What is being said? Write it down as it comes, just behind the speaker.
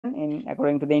in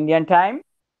according to the Indian time.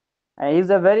 He's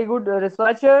a very good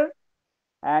researcher,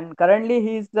 and currently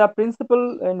he is the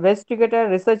principal investigator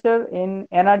researcher in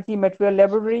Energy Material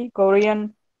Laboratory,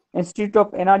 Korean Institute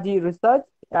of Energy Research,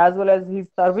 as well as he's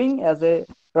serving as a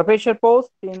professor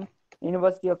post in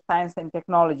University of Science and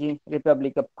Technology,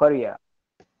 Republic of Korea.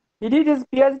 He did his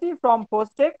PhD from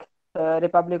Postech,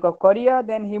 Republic of Korea.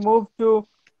 Then he moved to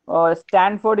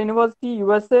Stanford University,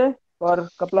 USA, for a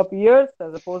couple of years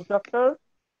as a postdoctor.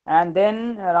 And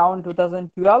then around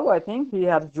 2012, I think he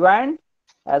has joined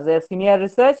as a senior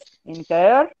research in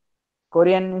KAIR,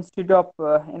 Korean Institute of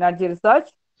Energy Research,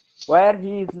 where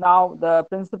he is now the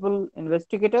principal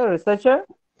investigator, researcher.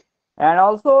 And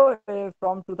also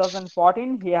from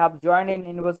 2014, he have joined in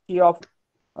University of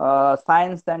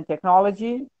Science and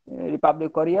Technology, Republic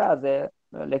of Korea, as a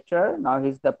lecturer. Now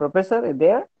he's the professor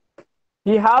there.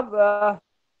 He have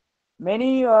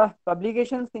many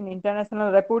publications in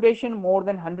international reputation, more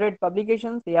than 100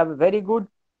 publications. He have a very good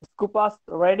Scopus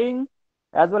rating,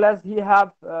 as well as he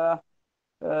have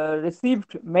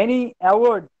received many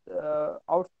awards,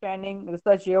 outstanding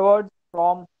research awards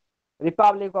from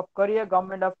Republic of Korea,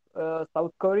 Government of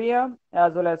South Korea,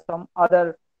 as well as some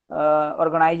other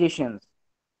organizations.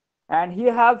 And he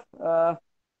have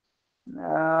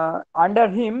under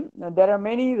him there are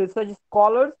many research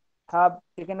scholars have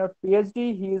taken a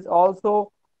PhD. He is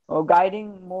also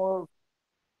guiding more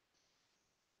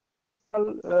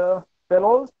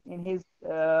fellows in his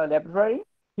laboratory.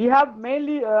 He have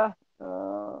mainly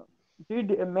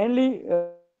did mainly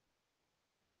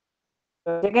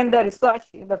taken the research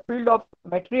in the field of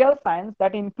material science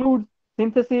that includes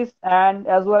synthesis and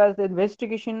as well as the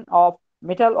investigation of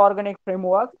metal organic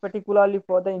frameworks, particularly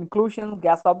for the inclusion,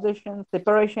 gas absorption,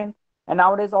 separation, and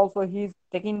nowadays also he's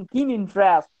taking keen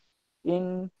interest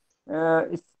in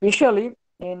especially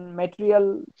in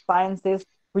material sciences,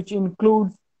 which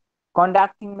includes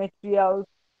conducting materials,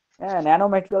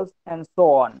 nanomaterials, and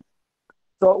so on.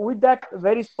 So with that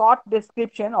very short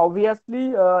description,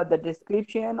 obviously the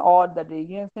description or the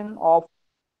definition of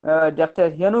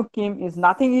Dr. Hyunwook Kim is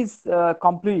nothing is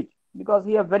complete, because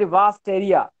he has very vast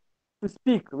area to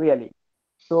speak really.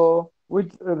 So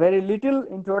with very little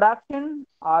introduction,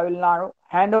 I will now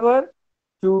hand over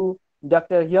to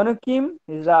Dr. Hyunwook Kim.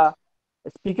 He is a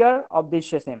speaker of this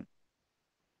session.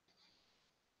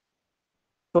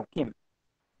 So Kim.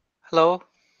 Hello.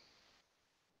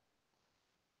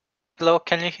 Hello,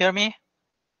 can you hear me?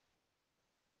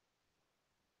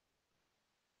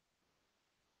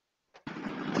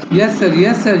 Yes, sir.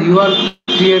 Yes, sir. You are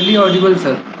clearly audible,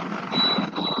 sir.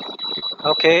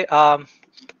 Okay.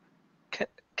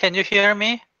 Can you hear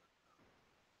me?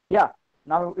 Yeah.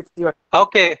 Now it's your.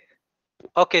 Okay.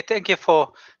 Okay. Thank you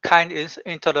for kind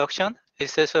introduction.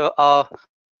 It's also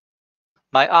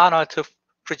my honor to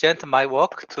present my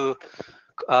work to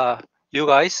you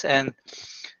guys, and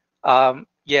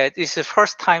yeah, this is the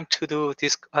first time to do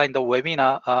this kind of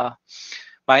webinar.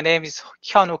 My name is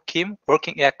Hyunwook Kim,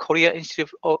 working at Korea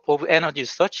Institute of Energy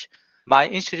Research. My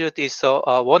institute is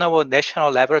one of the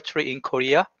national laboratory in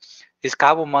Korea. It's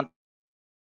government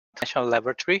national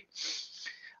laboratory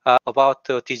about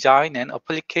the design and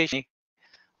application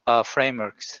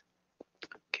frameworks.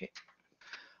 Okay.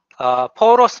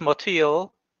 Porous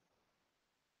material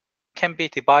can be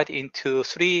divided into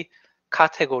three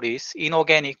categories: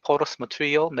 inorganic porous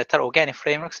material, metal organic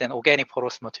frameworks, and organic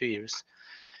porous materials.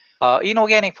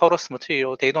 Inorganic porous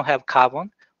material, they don't have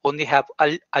carbon, only have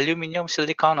aluminum,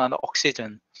 silicon, and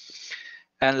oxygen.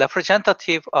 And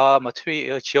representative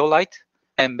material, zeolite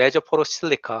and mesoporous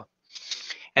silica,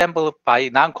 assembled by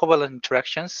non-covalent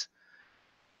interactions.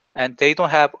 And they don't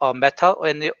have metal,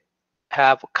 and they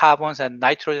have carbons and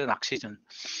nitrogen and oxygen.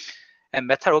 And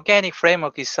metal organic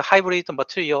framework is a hybrid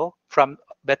material from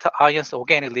metal ions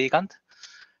organic ligand.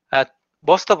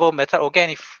 Most of our metal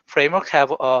organic framework have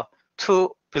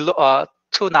two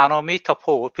nanometer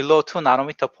pore, below 2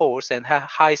 nanometer pores, and have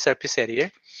high surface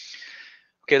area.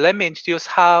 Okay, let me introduce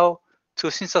how to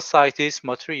synthesize these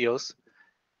materials.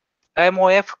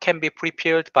 MOF can be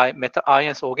prepared by metal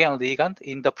ions organic ligand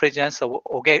in the presence of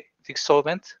organic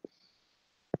solvent.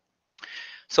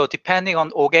 So depending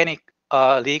on organic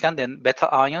ligand and metal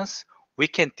ions, we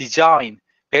can design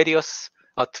various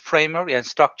framework and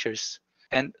structures.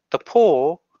 And the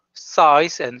pore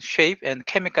size and shape and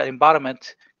chemical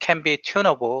environment can be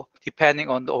tunable depending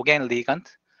on the organic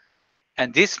ligand.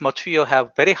 And this material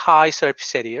have very high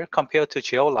surface area compared to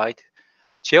zeolite.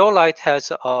 Zeolite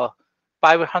has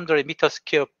 500 meter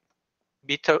square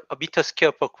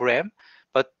per gram,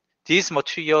 but this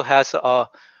material has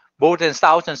more than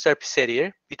 1,000 surface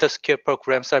area, meter square per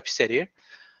gram surface area.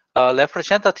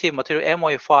 Representative material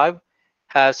MOF5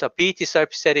 has a PET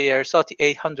surface area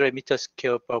 3,800 meters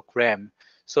square per gram.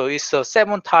 So it's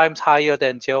 7 times higher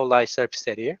than zeolite surface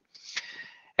area.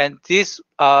 And this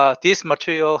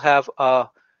material have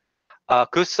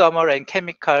good thermal and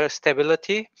chemical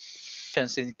stability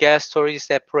in gas storage,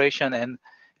 separation, and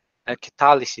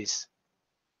catalysis.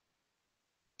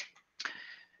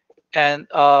 And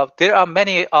there are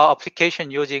many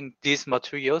applications using these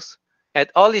materials.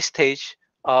 At early stage,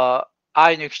 ion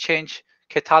exchange,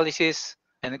 catalysis,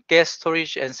 and gas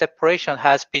storage and separation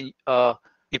has been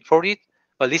reported.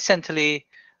 But recently,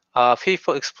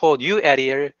 people explore new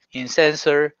areas in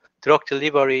sensor, drug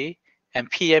delivery, and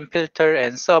PM filter,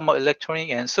 and thermal electronic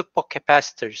and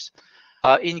supercapacitors.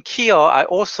 In Kia, I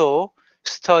also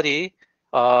study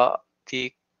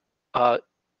the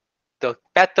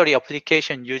battery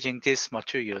application using these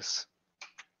materials.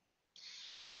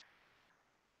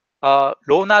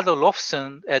 Ronald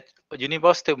Robson at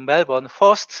University of Melbourne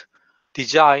first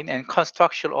design and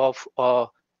construction of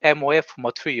MOF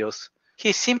materials.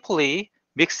 He simply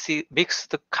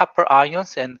mixed copper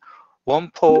ions and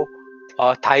 1,4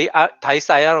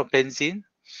 dicyanobenzen,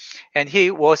 and he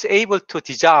was able to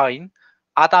design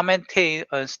adamantane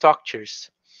structures.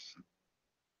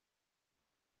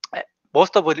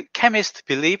 Most of the chemists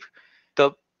believe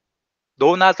the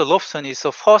Ronald Robson is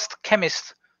the first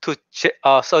chemist to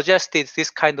suggested this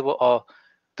kind of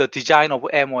the design of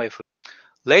MOF.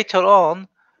 Later on,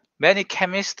 many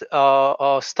chemists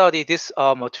study these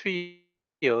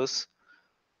materials.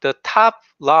 The top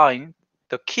line,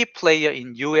 the key player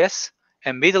in US,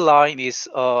 and middle line is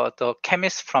the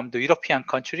chemist from the European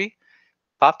country.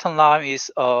 Bottom line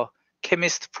is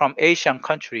chemist from Asian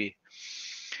country.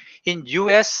 In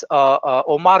US,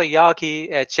 Omar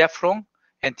Yagi at Jeffron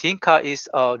and Dinka is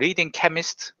a leading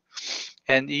chemist.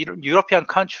 And in European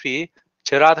country,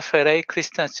 Gerard Ferret,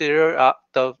 Christian Siller are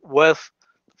the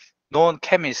well-known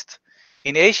chemists.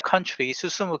 In Asian country,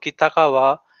 Susumu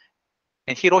Kitagawa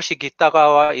and Hiroshi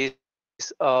Kitagawa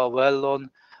is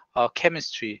well-known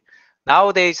chemistry.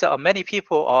 Nowadays, many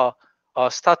people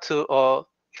start to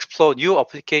explore new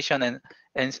application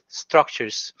and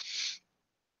structures.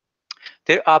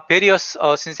 There are various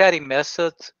synthetic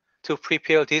methods to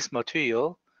prepare this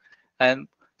material, and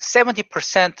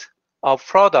 70% of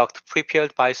product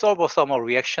prepared by solvothermal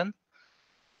reaction.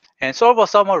 And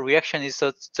solvothermal reaction is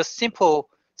just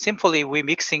simply we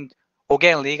mixing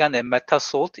organic ligand and metal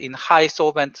salt in high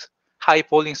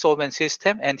boiling solvent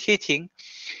system and heating.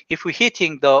 If we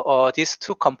heating these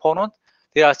two components,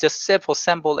 they are just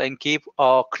self-assemble and give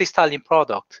a crystalline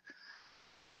product.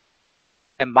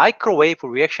 And microwave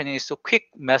reaction is a quick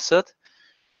method.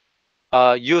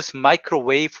 Use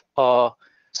microwave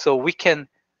so we can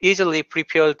easily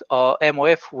prepare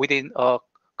MOF within a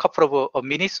couple of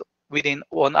minutes, within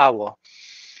 1 hour.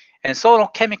 And solar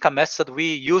chemical method,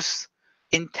 we use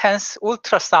intense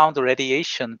ultrasound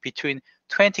radiation between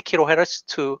 20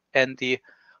 kilohertz and the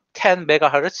 10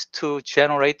 megahertz to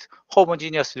generate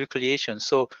homogeneous nucleation.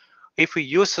 So if we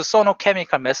use the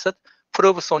sonochemical method,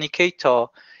 probe sonicator,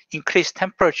 increase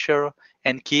temperature,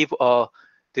 and give the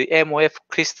MOF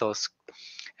crystals.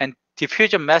 And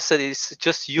diffusion method is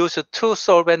just use a two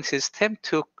solvent system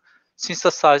to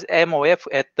synthesize MOF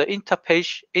at the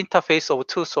interface of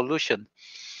two solutions.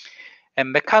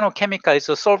 And mechanochemical is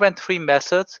a solvent-free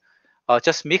method,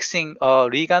 just mixing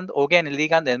ligand, organic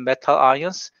ligand, and metal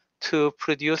ions to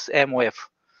produce MOF.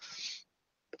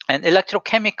 And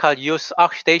electrochemical use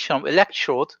oxidation of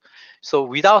electrode. So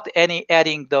without any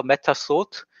adding the metal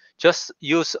salt, just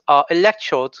use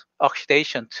electrode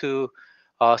oxidation to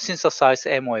synthesize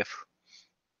MOF.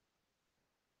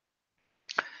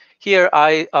 Here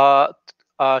I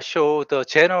show the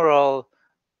general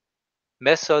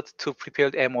method to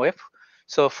prepare MOF.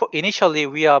 So initially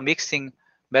we are mixing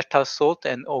metal salt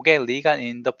and organic ligand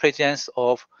in the presence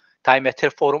of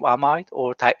dimethylformamide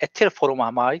or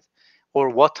diethylformamide or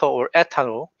water or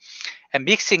ethanol, and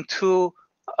mixing two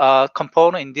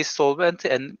components in this solvent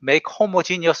and make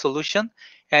homogeneous solution,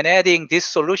 and adding this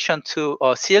solution to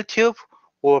a seal tube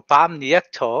or bomb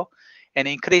reactor and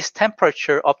increase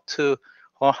temperature up to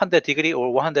 100 degree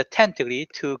or 110 degree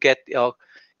to get a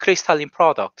crystalline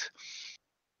product.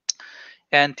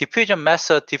 And diffusion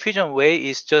method, diffusion way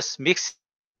is just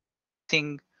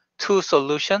mixing two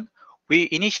solution. We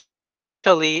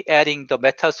initially adding the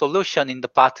metal solution in the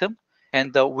bottom,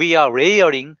 and we are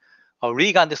layering a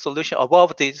ligand solution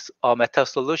above this metal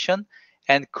solution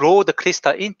and grow the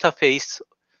crystal interface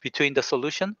between the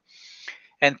solution.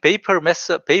 And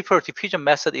vapor diffusion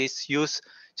method is used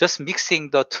just mixing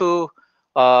the two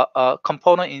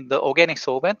component in the organic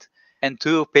solvent and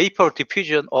do vapor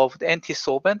diffusion of the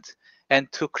anti-solvent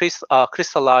and to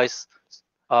crystallize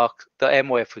the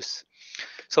MOFs.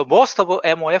 So most of the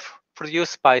MOF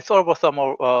produced by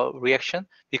thermal reaction,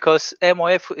 because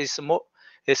MOF is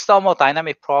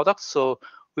thermodynamic product. So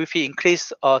if we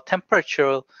increase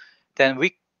temperature, then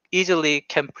we easily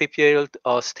can prepare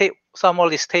a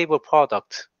thermally stable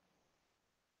product.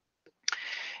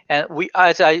 And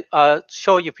as I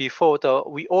showed you before,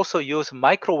 we also use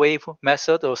microwave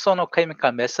method or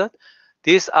sonochemical method.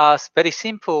 These are very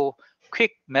simple,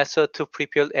 quick method to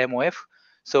prepare MOF.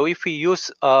 So if we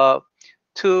use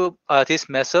this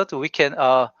method, we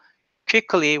can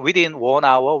quickly, within 1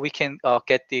 hour, we can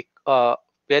get the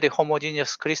very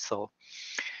homogeneous crystal.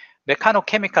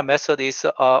 Mechanochemical method is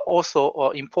also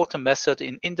an important method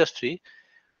in industry.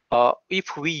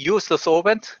 If we use the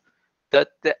solvent, the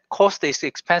cost is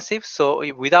expensive.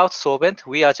 So without solvent,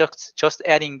 we are just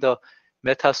adding the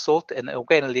metal salt and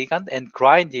organic ligand and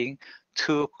grinding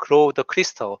to grow the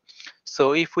crystal.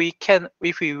 So if we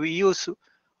use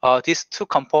these two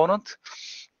components,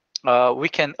 we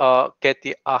can get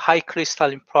the high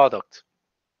crystalline product.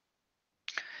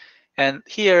 And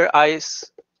here I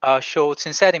showed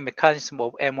synthetic mechanism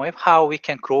of MOF, how we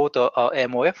can grow the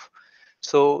MOF.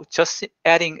 So just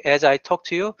adding, as I talked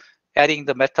to you, adding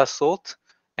the metal salt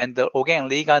and the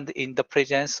organic ligand in the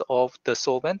presence of the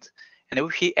solvent. And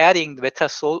if we adding the metal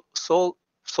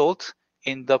salt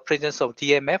in the presence of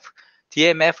DMF,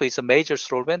 DMF is a major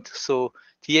solvent. So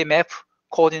DMF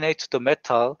coordinates the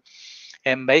metal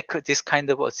and make this kind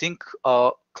of a zinc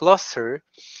cluster.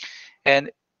 And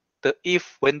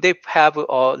when they have a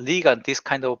ligand, this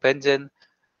kind of benzene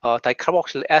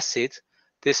dicarboxyl acid,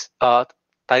 this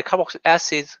dicarboxyl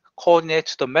acid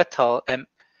coordinates the metal and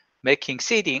making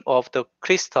seeding of the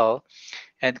crystal.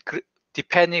 And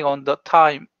depending on the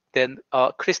time, then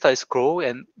crystals grow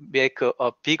and make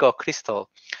a bigger crystal.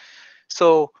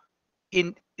 So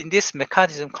in this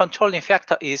mechanism, controlling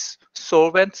factor is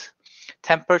solvent,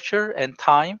 temperature, and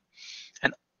time,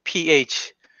 and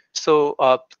pH. So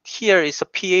here is a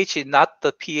pH, not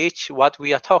the pH what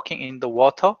we are talking in the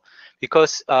water,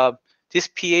 because this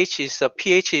pH is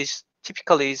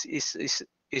typically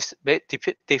is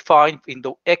defined in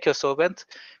the aqueous solvent,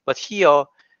 but here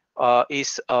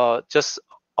is just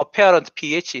apparent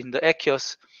pH in the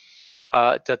aqueous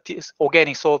this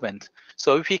organic solvent.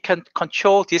 So if we can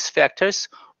control these factors,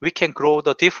 we can grow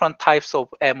the different types of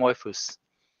MOFs.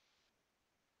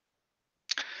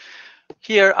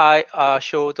 Here I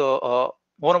show the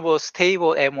one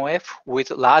stable MOF with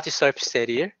large surface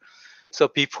area. So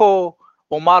before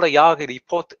Omara Yagi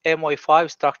report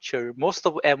MOF5 structure, most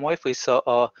of MOF is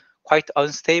quite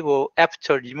unstable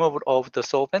after removal of the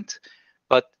solvent.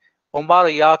 But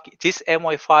Omara Yagi, this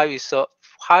MOF5 is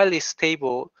highly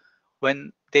stable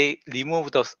when they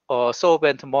remove the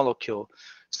solvent molecule.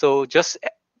 So just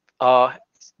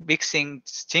mixing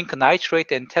zinc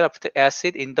nitrate and therapeutic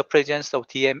acid in the presence of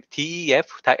DEF,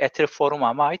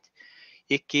 diethylformamide,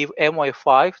 it gives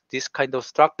MOF5 this kind of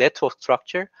network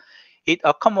structure. It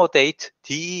accommodates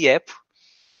DEF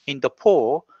in the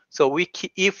pore. So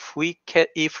if we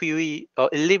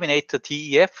eliminate the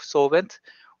DEF solvent,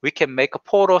 we can make a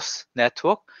porous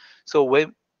network. So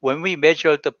when we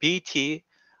measure the BT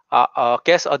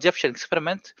gas adsorption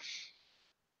experiment,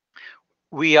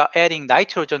 we are adding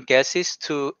nitrogen gases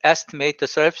to estimate the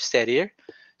surface area.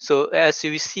 So as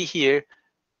you see here,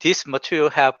 this material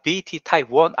have BT type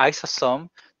 1 isosome.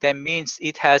 That means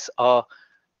it has the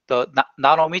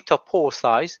nanometer pore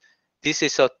size. This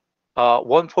is a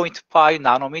 1.5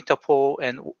 nanometer pore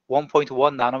and 1.1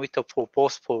 nanometer for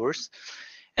both pores.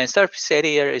 And surface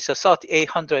area is a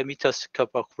 3,800 meters per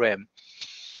gram.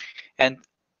 And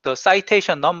the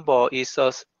citation number is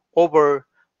over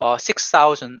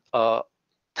 6,000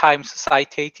 times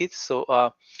cited.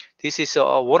 So this is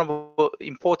one of the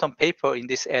important paper in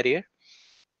this area.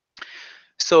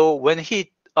 So when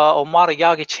Omara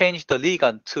Yagi changed the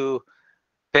ligand to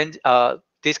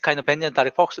this kind of benzene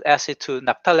dicarboxyl acid to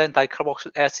naphthalene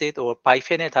dicarboxyl acid or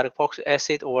biphenyl dicarboxyl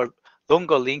acid or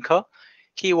longer linker,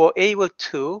 he was able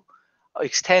to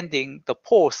extending the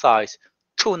pore size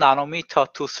 2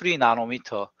 nanometer to 3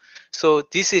 nanometer. So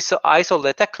this is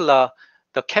isoreticula,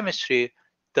 the chemistry,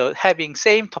 having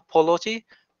same topology,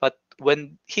 but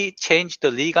when he changed the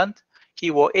ligand,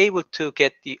 he was able to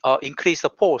get the increase the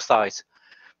pore size.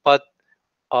 But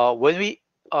when we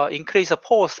increase the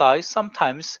pore size,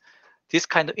 sometimes this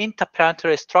kind of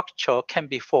interplanetary structure can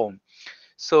be formed.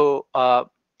 So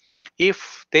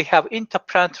if they have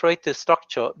interplanetary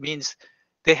structure, means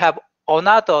they have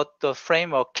another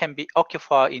framework can be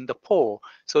occupied in the pore.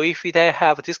 So if they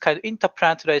have this kind of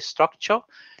interplanetary structure,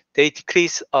 they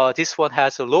decrease, this one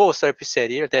has a lower surface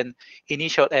area than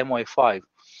initial MOF5.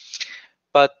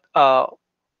 But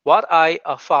what I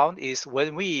found is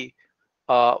when we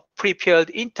prepared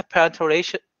interplanetary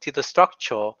to the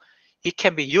structure, it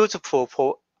can be useful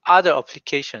for other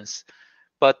applications.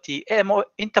 But the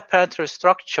interplanetary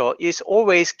structure is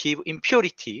always give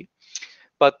impurity.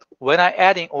 But when I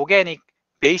adding organic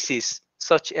bases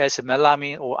such as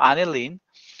melamine or aniline,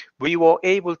 we were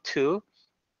able to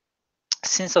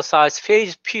synthesize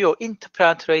phase pure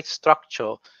interplanetary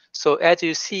structure. So as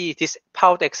you see this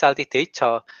powder exalted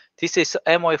data, this is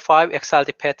MOI5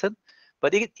 exalted pattern,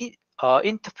 but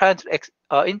interplanetary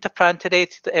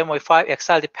MOI5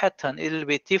 exalted pattern is a little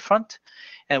bit different.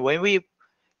 And when we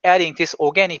adding this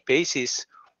organic basis,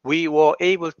 we were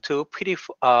able to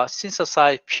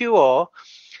synthesize pure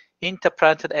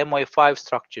interplanetary MOI5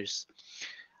 structures.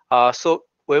 So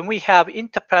when we have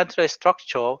interplanetary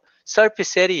structure,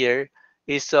 surface area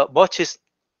is much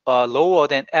lower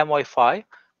than MOI5,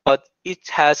 but it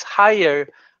has higher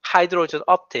hydrogen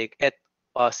uptake at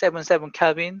 77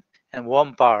 Kelvin and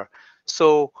 1 bar.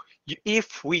 So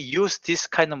if we use this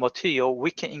kind of material,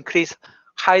 we can increase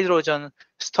hydrogen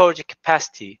storage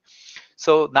capacity.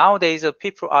 So nowadays,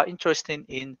 people are interested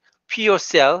in fuel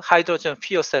cell, hydrogen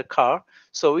fuel cell car.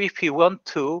 So if you want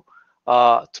to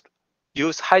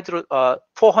use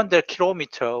 400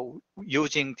 kilometer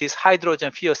using this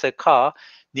hydrogen fuel cell car,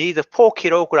 need 4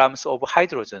 kilograms of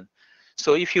hydrogen.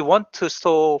 So if you want to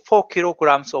store 4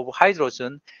 kilograms of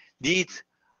hydrogen, need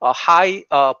a high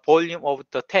volume of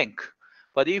the tank.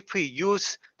 But if we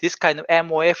use this kind of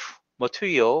MOF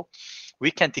material,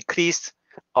 we can decrease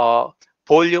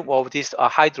volume of these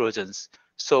hydrogens.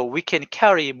 So we can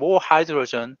carry more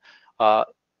hydrogen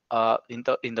in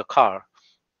the car.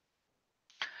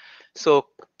 So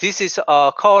this is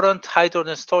a current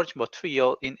hydrogen storage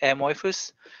material in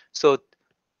MOFs. So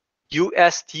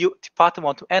U.S.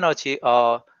 Department of Energy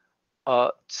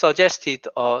suggested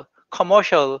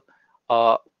commercial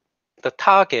the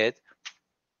target,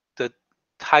 the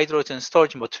hydrogen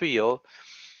storage material,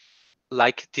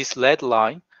 like this red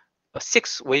line,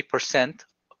 6%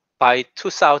 by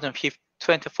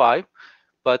 2025.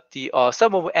 But the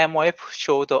some of MOF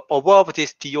showed above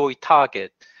this DOE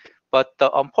target. But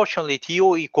unfortunately,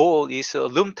 DOE goal is a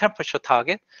room temperature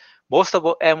target. Most of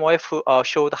MOF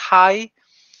showed high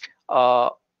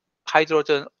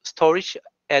hydrogen storage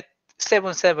at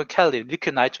 77 Kelvin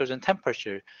liquid nitrogen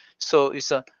temperature. So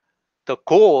it's the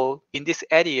goal in this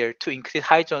area to increase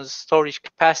hydrogen storage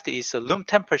capacity is room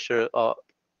temperature.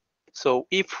 So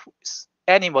if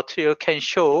any material can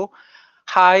show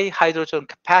high hydrogen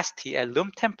capacity at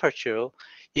room temperature,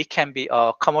 it can be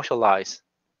commercialized.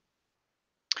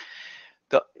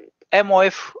 The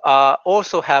MOF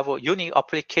also have unique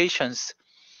applications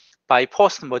by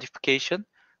post modification.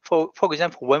 For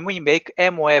example, when we make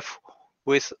MOF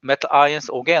with metal ions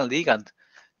organic ligand,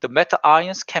 the metal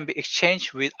ions can be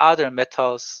exchanged with other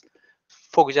metals.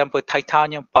 For example,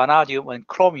 titanium, vanadium, and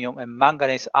chromium and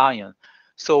manganese ion.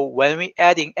 So when we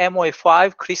adding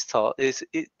MOF5 crystal,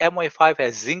 MOF5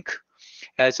 has zinc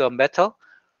as a metal.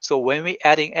 So when we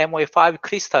adding MOF5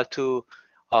 crystal to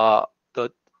the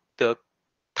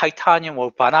titanium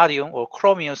or vanadium or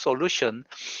chromium solution,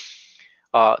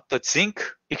 the zinc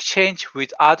exchange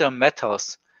with other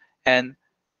metals, and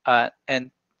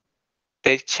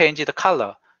they change the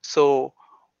color. So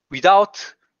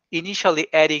without initially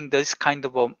adding this kind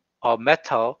of a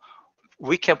metal,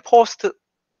 we can post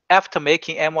after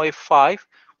making MOF5,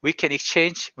 we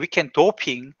can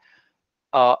doping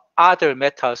other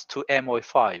metals to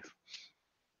MOF5.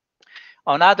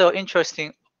 Another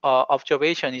interesting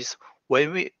observation is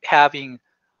when we having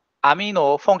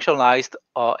amino functionalized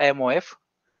MOF,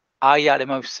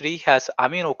 IRMF3 has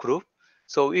amino group.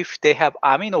 So if they have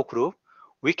amino group,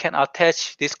 we can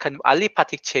attach this kind of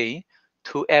aliphatic chain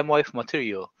to MOF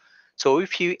material. So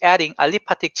if you adding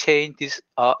aliphatic chain this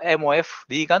MOF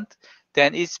ligand,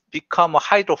 then it's become a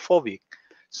hydrophobic.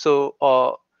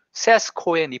 So Seth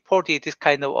Cohen reported this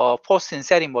kind of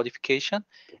post-synthetic modification.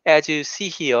 As you see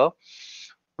here,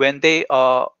 when they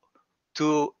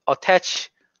do attach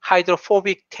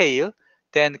hydrophobic tail,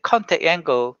 then contact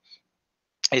angle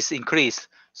is increased.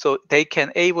 So they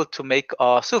can able to make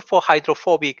a super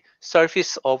hydrophobic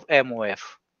surface of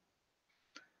MOF.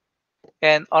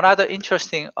 And another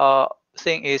interesting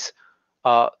thing is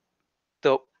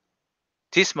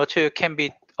this material can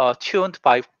be tuned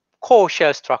by core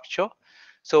shell structure.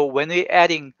 So when we're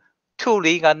adding two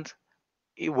ligand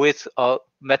with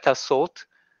metal salt,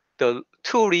 the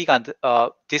two ligand,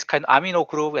 this kind of amino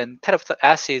group and terephthalic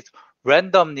acid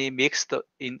randomly mixed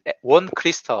in one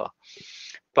crystal.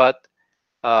 But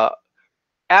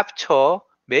after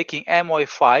making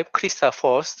MOF5 crystal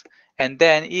first, and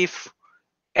then if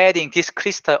adding this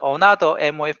crystal another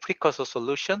MOF precursor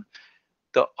solution,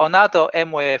 the another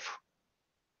MOF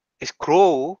is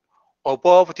grow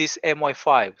above this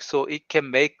MOF5, so it can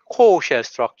make core shell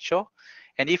structure.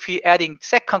 And if you adding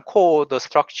second core the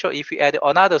structure, if you add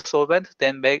another solvent,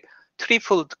 then make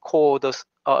triple core the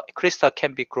crystal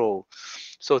can be grow.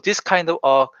 So this kind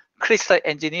of crystal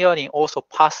engineering also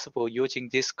possible using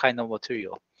this kind of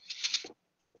material.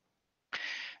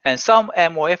 And some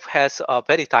MOF has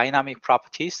very dynamic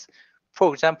properties.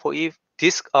 For example, if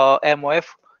this MOF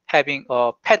having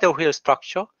a pedal wheel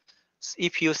structure,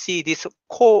 if you see this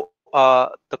core,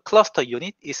 the cluster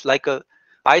unit is like a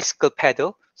bicycle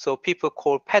pedal. So people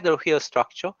call pedal wheel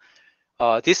structure.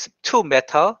 This two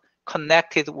metal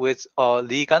connected with a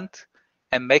ligand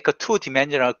and make a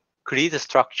two-dimensional grid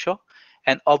structure.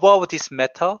 And above this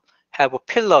metal have a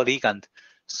pillar ligand.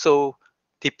 So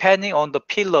depending on the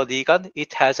pillar ligand,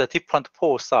 it has a different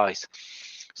pore size.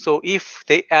 So if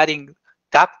they adding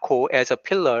DAPCO as a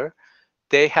pillar,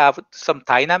 they have some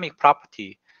dynamic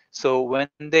property. So when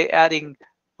they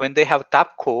have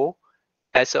DAPCO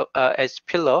as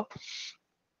pillar,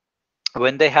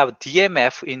 when they have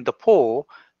DMF in the pore,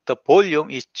 the volume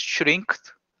is shrink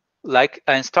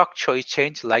and structure is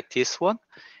changed like this one.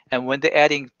 And when they're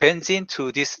adding benzene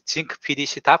to this zinc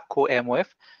PDC DAPCO MOF,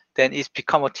 then it's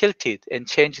become a tilted and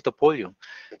change the volume.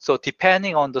 So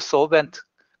depending on the solvent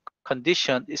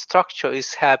condition, the structure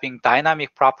is having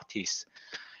dynamic properties.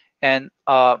 And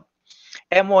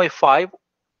MOF5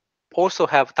 also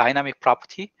have dynamic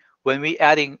property. When we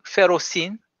adding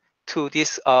ferrocene to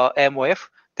this MOF,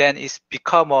 then it's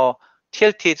become a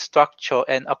tilted structure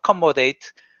and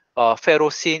accommodate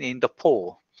ferrocene in the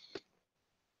pore.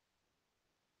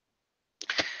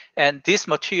 And this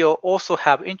material also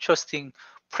have interesting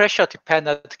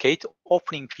pressure-dependent gate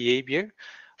opening behavior.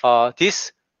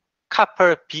 This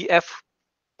copper BF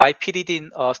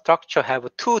bipyridine structure have a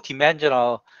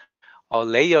two-dimensional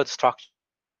layered structure.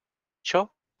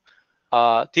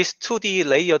 This 2D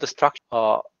layered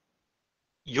structure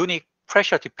unique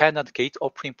pressure-dependent gate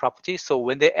opening property. So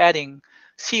when they're adding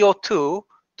CO2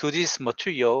 to this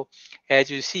material,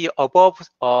 as you see above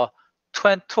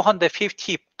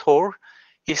 250 torr,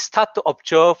 it start to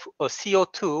observe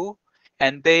CO2,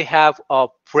 and they have a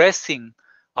breathing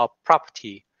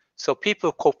property. So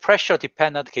people call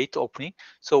pressure-dependent gate opening.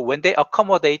 So when they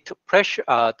accommodate pressure,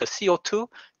 the CO2,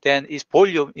 then its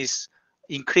volume is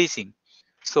increasing.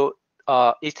 So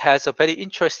it has a very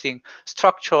interesting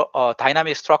structure,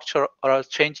 dynamic structural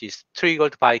changes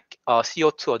triggered by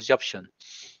CO2 absorption.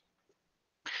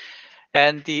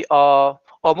 And the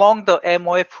among the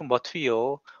MOF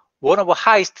material, one of the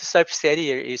highest surface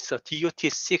area is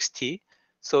DUT60.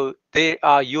 So they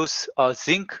use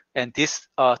zinc and this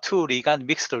two ligand,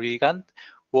 mixed ligand,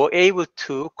 were able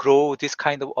to grow this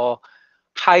kind of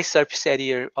high surface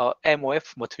area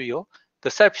MOF material. The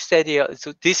surface area,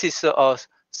 so this is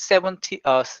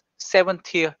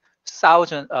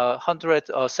 70,100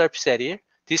 surface area.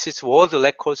 This is world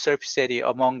record surface area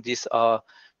among these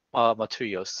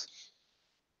materials.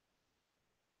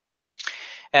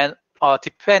 And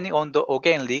depending on the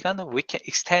organic ligand, we can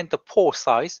extend the pore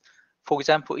size. For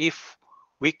example, if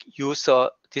we use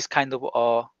this kind of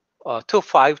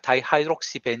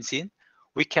 2,5-dihydroxybenzene,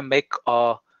 we can make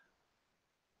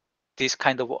this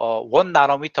kind of 1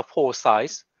 nanometer pore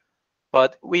size.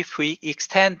 But if we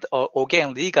extend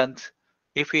organic ligand,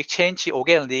 if we change the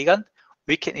organic ligand,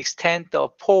 we can extend the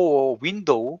pore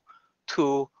window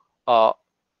to 8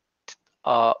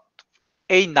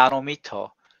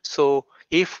 nanometer. So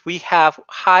if we have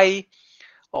high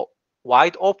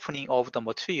wide opening of the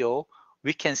material,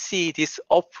 we can see these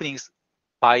openings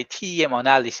by TEM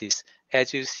analysis.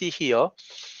 As you see here,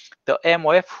 the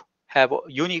MOF have a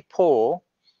unique pore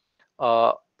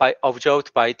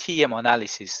observed by TEM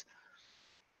analysis.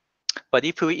 But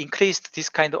if we increase this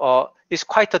kind of, it's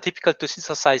quite difficult to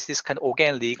synthesize this kind of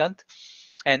organic ligand.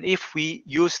 And if we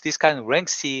use this kind of rank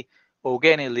C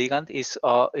organic ligand, is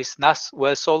not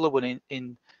well soluble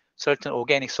in certain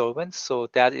organic solvents. So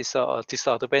that is a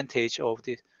disadvantage of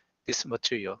this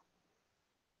material.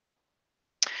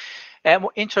 And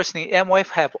interestingly, MOF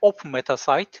have open metal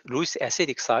site, loose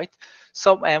acidic site.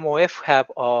 Some MOF have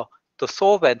the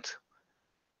solvent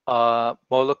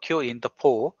molecule in the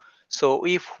pore. So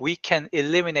if we can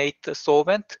eliminate the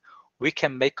solvent, we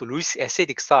can make loose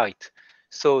acidic site.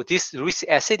 So this loose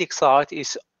acidic site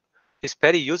is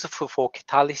very useful for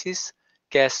catalysis,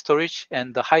 gas storage,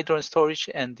 and the hydrogen storage,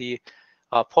 and the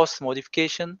post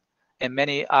modification, and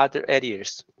many other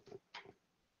areas.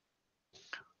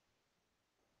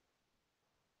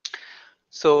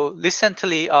 So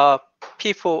recently,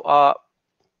 people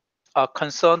are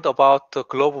concerned about the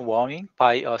global warming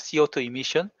by CO2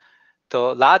 emission.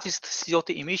 The largest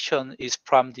CO2 emission is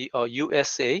from the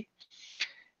USA,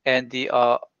 and the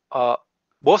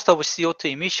most of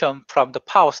CO2 emission from the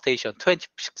power station.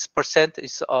 20%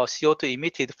 is CO2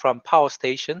 emitted from power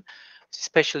station,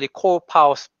 especially coal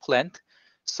power plant.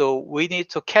 So we need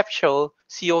to capture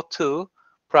CO2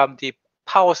 from the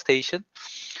power station.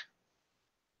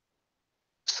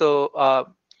 So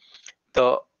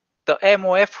the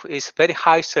MOF is very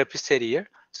high surface area,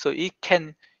 so it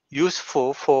can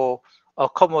useful for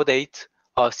accommodate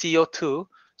CO2.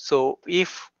 So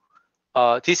if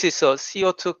this is a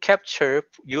CO2 capture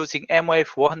using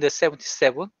MOF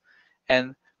 177,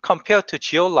 and compared to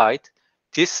geolite,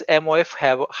 this MOF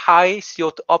have high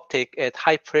CO2 uptake at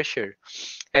high pressure.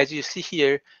 As you see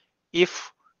here,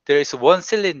 if there is one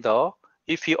cylinder,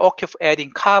 if you occupy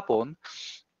adding carbon,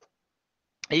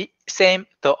 same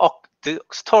the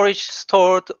storage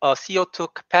stored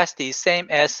CO2 capacity is same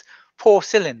as 4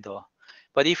 cylinder.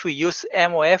 But if we use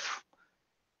MOF,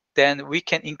 then we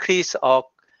can increase our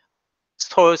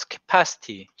storage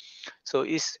capacity. So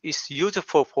it's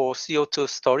useful for CO2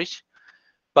 storage.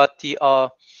 But the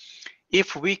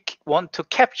if we want to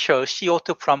capture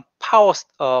CO2 from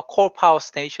coal power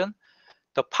station,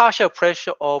 the partial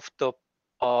pressure of the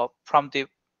from the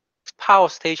power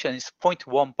station is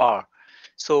 0.1 bar.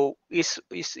 So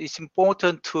it's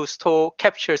important to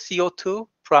capture CO2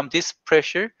 from this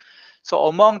pressure. So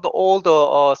among all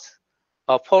the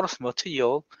porous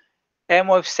material,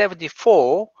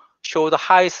 MOF74 show the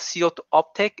highest CO2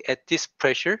 uptake at this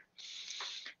pressure.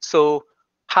 So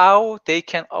how they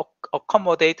can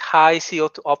accommodate high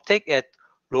CO2 uptake at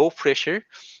low pressure?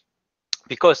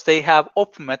 Because they have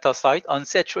open metal site,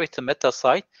 unsaturated metal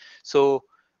site. So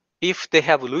if they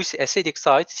have loose acidic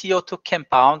site, CO2 can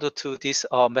bound to this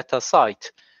metal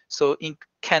site. So it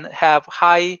can have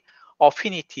high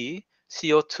affinity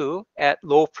CO2 at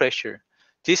low pressure.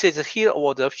 This is a heat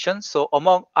absorption. So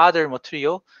among other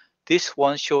material, this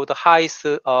one shows the highest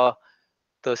the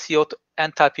CO2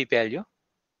 enthalpy value.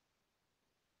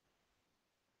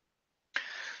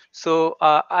 So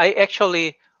I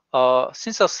actually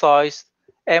synthesized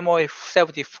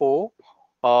MOF74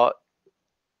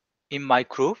 in my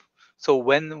group. So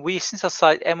when we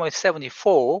synthesize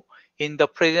MOF74 in the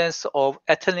presence of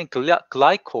ethylene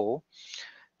glycol,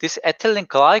 this ethylene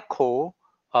glycol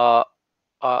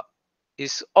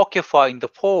is occupying the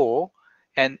pore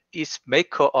and is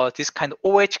make this kind of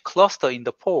OH cluster in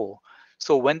the pore.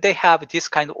 So when they have this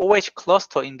kind of OH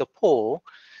cluster in the pore,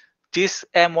 this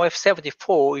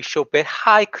MOF74 is show very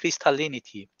high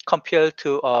crystallinity compared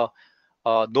to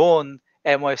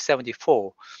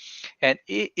non-MOF74, and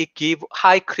it give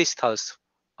high crystals.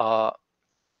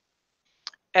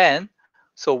 And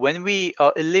so when we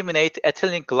eliminate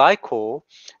ethylene glycol,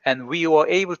 and we were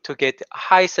able to get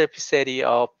high surface area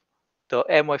of the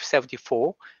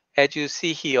MOF74, as you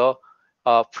see here,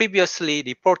 previously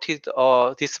reported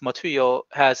this material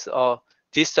has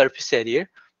this surface area,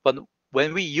 but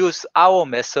when we use our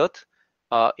method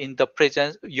in the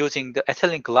presence using the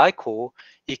ethylene glycol,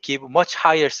 it gives much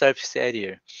higher surface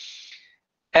area.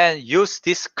 And use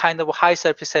this kind of high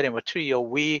surface area material,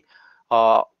 we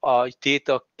did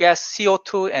a gas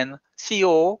CO2 and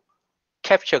CO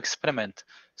capture experiment.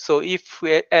 So if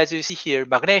we, as you see here,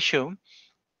 magnesium,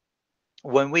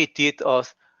 when we did a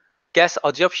gas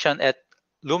adsorption at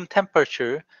room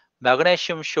temperature,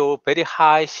 magnesium show very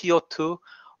high CO2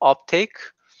 uptake,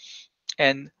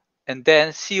 and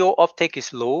then CO uptake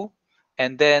is low,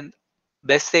 and then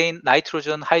methane,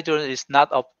 nitrogen, hydrogen is not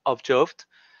observed.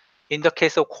 In the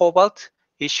case of cobalt,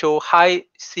 it show high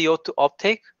CO2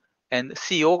 uptake and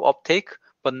CO uptake,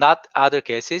 but not other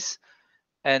gases.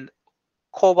 And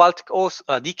cobalt also,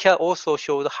 nickel also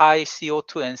showed high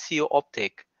CO2 and CO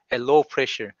uptake at low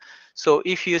pressure. So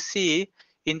if you see,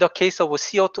 in the case of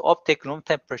CO2 uptake room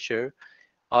temperature,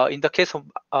 in the case of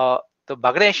the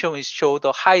magnesium is show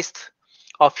the highest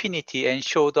affinity and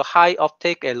show the high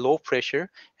uptake at low pressure,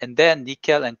 and then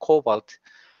nickel and cobalt.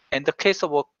 In the case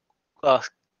of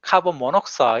carbon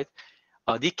monoxide,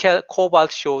 nickel,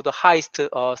 cobalt show the highest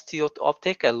CO2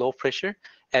 uptake at low pressure,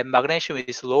 and magnesium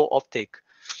is low uptake.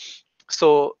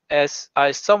 So as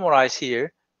I summarize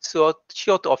here, so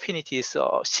CO2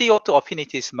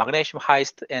 affinity is magnesium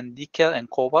highest and nickel and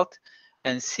cobalt,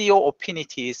 and CO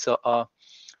affinity is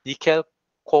nickel,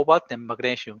 cobalt, and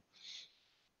magnesium.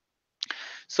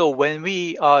 So when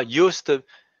we use the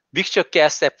mixture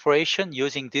gas separation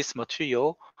using this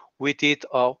material, we did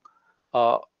a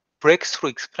breakthrough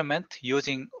experiment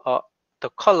using the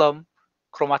column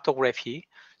chromatography.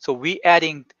 So we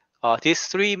adding these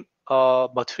three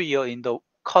material in the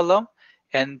column,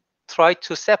 and try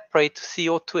to separate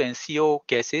CO2 and CO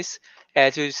gases.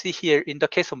 As you see here, in the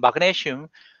case of magnesium,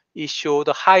 it showed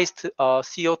the highest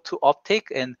CO2 uptake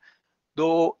and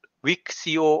no weak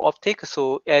CO uptake.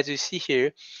 So as you see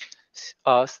here,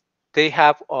 uh, they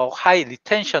have a high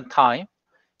retention time.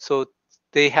 So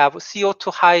they have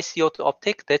CO2 high CO2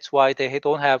 uptake. That's why they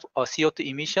don't have a CO2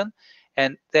 emission.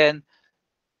 And then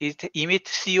it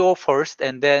emits CO first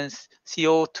and then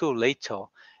CO2 later.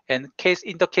 And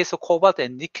in the case of cobalt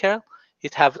and nickel,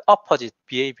 it have opposite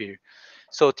behavior.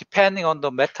 So depending on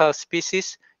the metal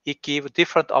species, it gives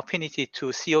different affinity to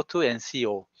CO2 and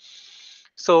CO.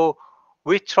 So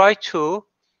we try to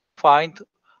find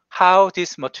how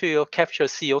this material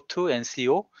captures CO2 and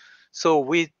CO. So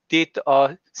we did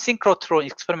a synchrotron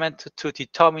experiment to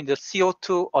determine the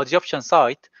CO2 adsorption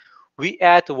site. We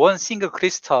add one single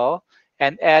crystal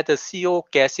and add the CO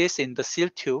gases in the seal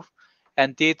tube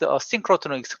and did a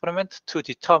synchrotron experiment to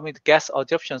determine the gas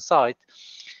adsorption site.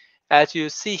 As you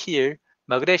see here,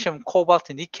 magnesium, cobalt,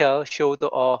 and nickel showed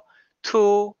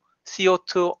two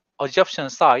CO2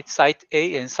 adsorption sites, site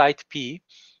A and site B.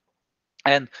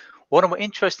 And one of the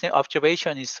interesting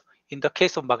observation is in the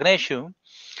case of magnesium,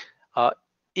 uh,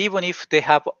 even if they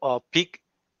have a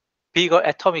bigger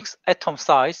atom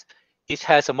size, it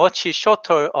has a much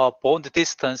shorter bond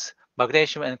distance,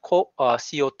 magnesium and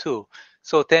CO2.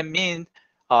 So that means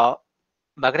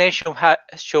magnesium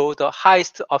show the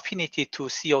highest affinity to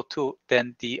CO2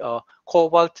 than the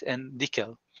cobalt and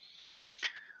nickel.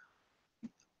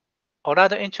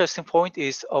 Another interesting point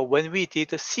is when we did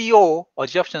the CO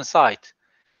adsorption site,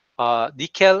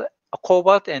 nickel,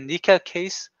 cobalt, and nickel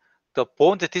case, the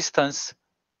bond distance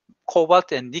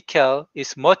cobalt and nickel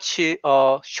is much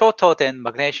shorter than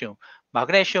magnesium.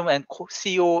 Magnesium and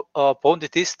CO bond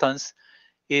distance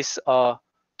is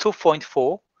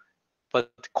 2.4,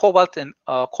 but cobalt and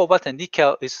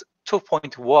nickel is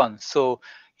 2.1. So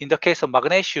in the case of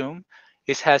magnesium,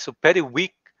 it has a very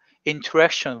weak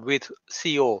interaction with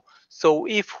CO. So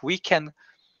if we can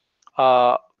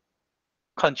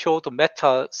control the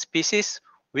metal species,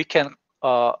 we can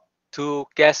do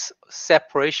gas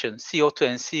separation, CO2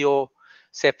 and CO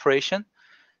separation.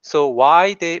 So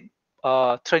why the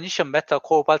transition metal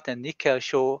cobalt and nickel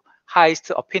show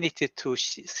highest affinity to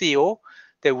CO?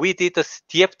 That we did the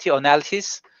DFT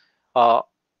analysis.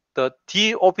 The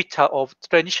d orbital of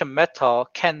transition metal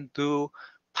can do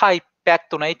pi back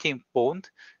donating bond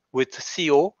with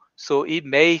CO. So it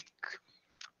made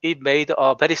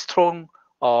a very strong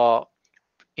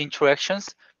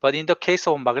interactions. But in the case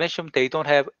of magnesium, they don't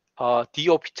have d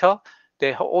orbital.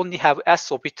 They only have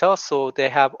s orbital, so they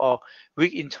have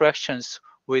weak interactions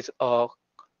with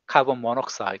carbon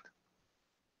monoxide.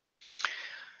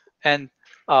 And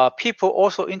people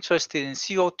also interested in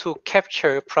CO2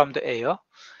 capture from the air,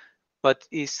 but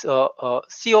is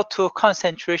CO2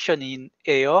 concentration in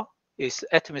air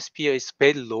atmosphere is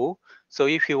very low. So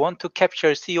if you want to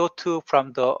capture CO2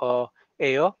 from the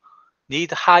air,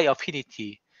 need high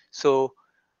affinity. So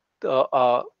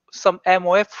some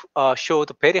MOF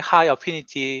showed very high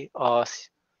affinity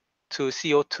to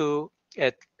CO2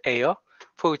 at air.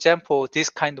 For example, this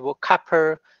kind of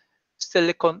copper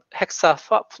silicon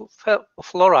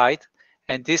hexafluoride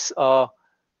and this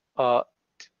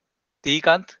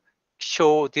ligand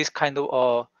show this kind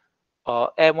of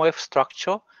MOF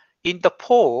structure. In the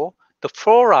pore, the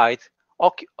fluoride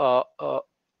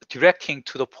directing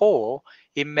to the pore,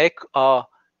 it make a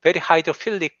very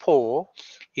hydrophilic pore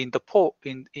in the pore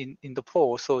in the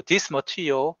pore. So this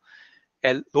material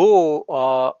at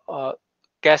low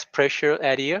gas pressure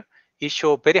area, it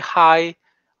show very high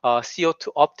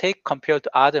CO2 uptake compared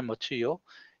to other material.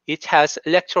 It has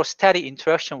electrostatic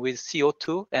interaction with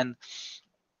CO2, and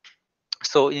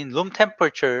so in room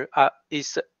temperature,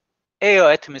 is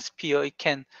air atmosphere, it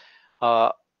can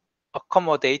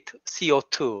accommodate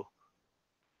CO2.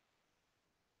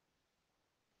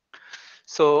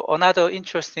 So another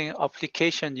interesting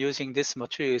application using this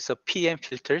material is PM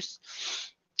filters.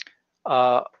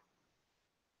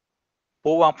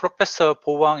 Professor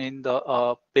Bo Wang in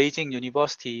the Beijing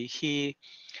University, he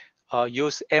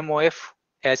used MOF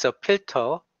as a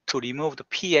filter to remove the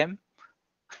PM.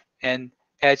 And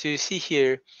as you see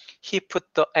here, he put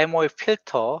the MOF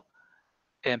filter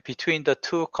and between the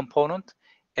two components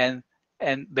and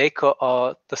make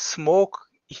the smoke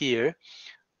here.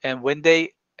 And when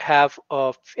they have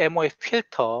a MOF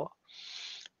filter,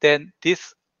 then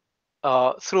this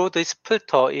through this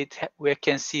filter, we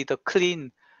can see the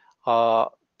clean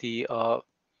the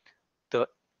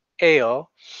air.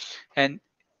 And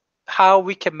how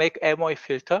we can make MOF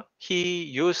filter? He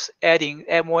used adding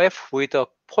MOF with a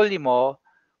polymer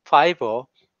fiber.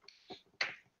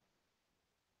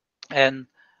 And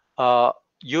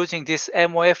using this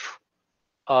MOF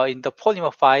in the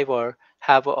polymer fiber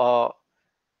have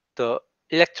the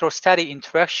electrostatic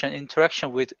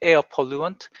interaction with air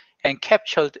pollutant and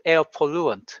captured air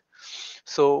pollutant.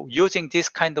 So using this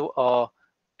kind of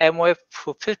MOF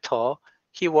filter,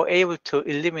 he was able to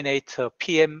eliminate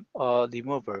PM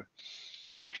removal.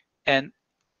 And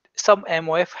some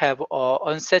MOF have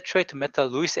unsaturated metal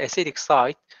Lewis acidic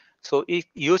site, so it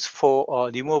used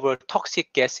for removal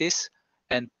toxic gases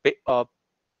and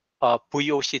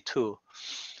VOC2.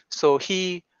 So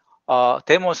he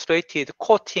demonstrated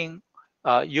coating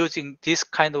using this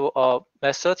kind of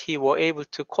method. He was able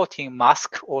to coating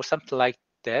mask or something like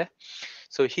that,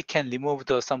 so he can remove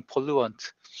some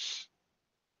polluant.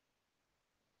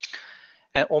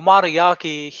 And Professor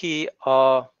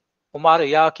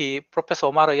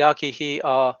Omar Yagi, he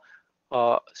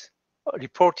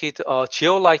reported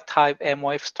geolite type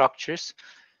MOF structures.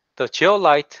 The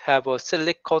geolite have a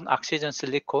silicon, oxygen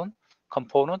silicon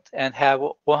component and have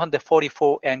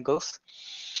 144 angles.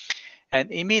 And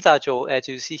imidazole, as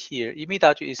you see here,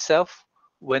 imidazole itself,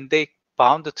 when they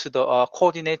bound to the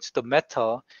coordinates to the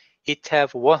metal, it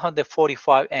have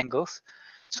 145 angles.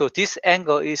 So this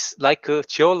angle is like a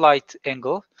geolite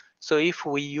angle. So if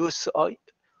we use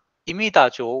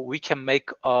imidazole, we can make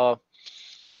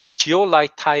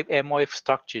geolite type MOF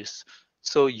structures.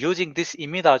 So using this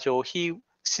imidazole, he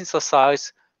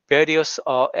synthesized various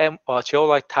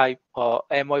geolite type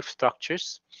MOF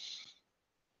structures.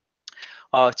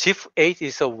 GIF8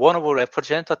 is one of the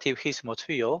representative his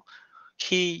material.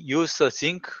 He used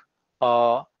zinc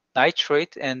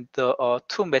nitrate and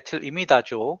 2-methyl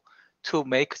imidazole to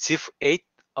make GIF8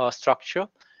 structure.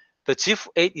 The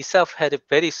GIF8 itself had a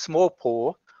very small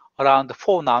pore, around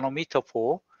 4 nanometer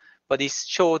pore, but it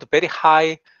showed very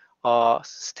high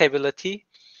stability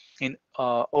in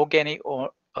organic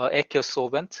or aqueous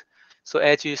solvent. So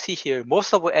as you see here,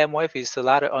 most of the MOF is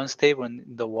rather unstable in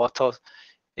the water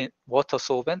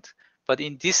solvent, but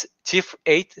in this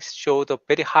GIF8 showed a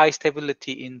very high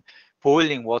stability in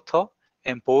boiling water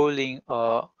and boiling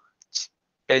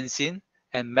benzene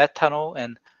and methanol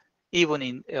and even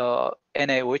in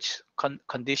NaOH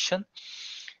condition.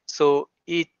 So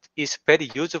it is very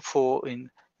useful in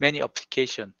many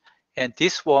applications. And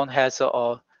this one has a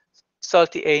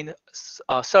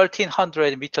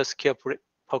 1300 meters square per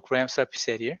gram surface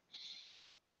area.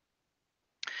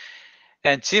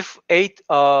 And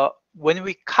GIF8, when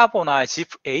we carbonize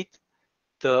GIF8,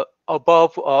 the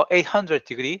above 800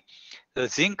 degree, the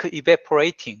zinc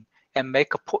evaporating and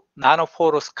make a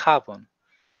nanoporous carbon.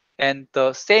 And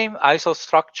the same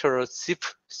isostructure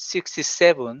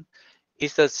GIF67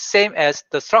 is the same as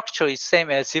the structure is same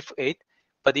as GIF8,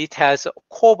 but it has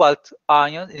cobalt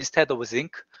ion instead of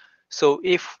zinc. So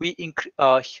if we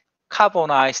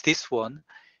carbonize this one,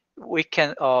 we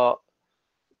can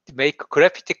make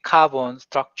graphitic carbon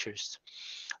structures.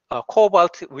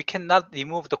 Cobalt, we cannot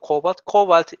remove the cobalt.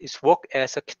 Cobalt is work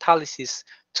as a catalysis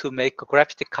to make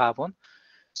graphitic carbon.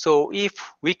 So if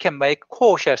we can make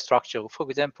core shell structure, for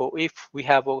example, if we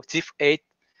have a GIF8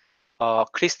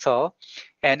 crystal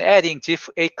and adding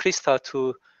GIF8 crystal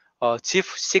to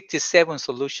GIF67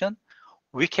 solution,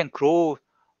 we can grow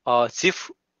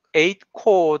GIF8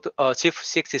 called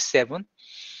GIF67.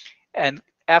 And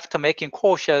after making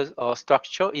core shell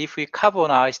structure, if we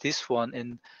carbonize this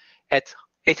one at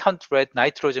 800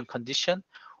 nitrogen condition,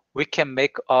 we can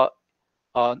make a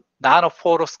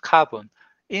nanoporous carbon.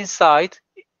 Inside,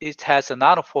 it has a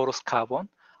nanoporous carbon.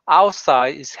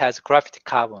 Outside, it has graphitic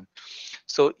carbon.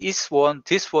 So this one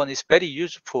is very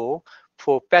useful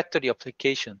for battery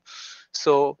application.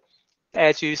 So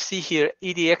as you see here,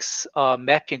 EDX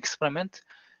mapping experiment.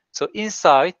 So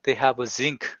inside, they have a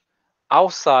zinc.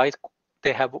 Outside,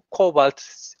 they have cobalt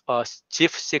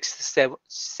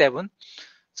GIF67.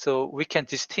 So we can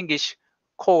distinguish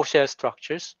core shell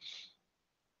structures.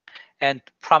 And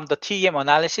from the TEM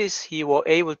analysis, he was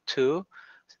able to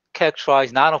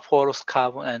characterize nanoporous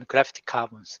carbon and graphitic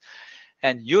carbons.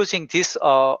 And using this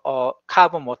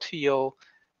carbon material,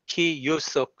 he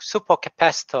used a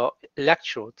supercapacitor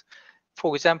electrode.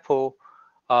 For example,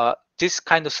 this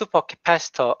kind of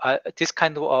supercapacitor, this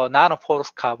kind of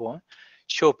nanoporous carbon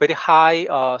show very high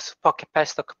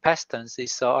supercapacitor capacitance.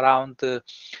 Is around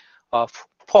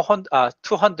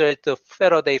 200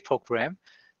 Faraday per gram.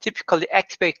 Typically,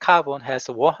 activated carbon has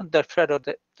 100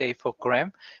 Faraday per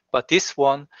gram, but this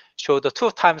one showed a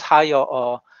 2 times higher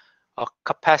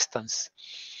capacitance.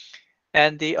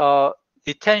 And the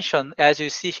retention, as you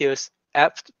see here,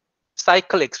 after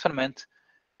cycle experiment,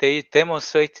 they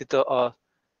demonstrated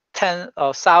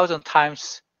 10,000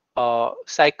 times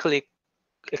cyclic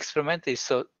experiment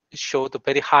is showed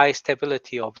very high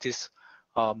stability of this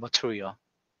material.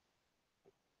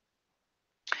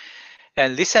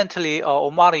 And recently,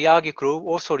 Omar Yagi group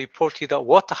also reported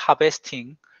water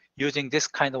harvesting using this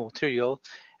kind of material.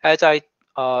 As I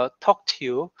talked to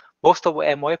you, most of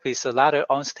MOF is rather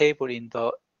unstable in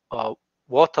the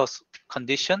water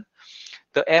condition.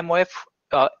 The MOF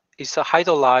is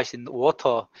hydrolyzed in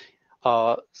water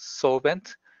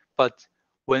solvent, but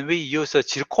when we use a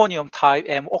zirconium type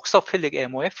oxophilic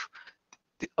MOF,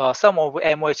 some of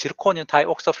MOF zirconium type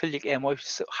oxophilic MOF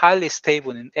is highly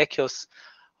stable in aqueous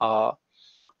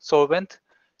solvent.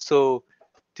 So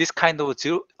this kind of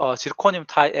zirconium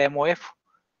type MOF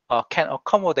can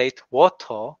accommodate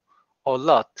water a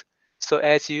lot. So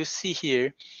as you see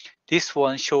here, this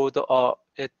one showed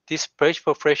at this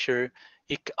vapor pressure,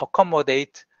 it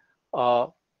accommodates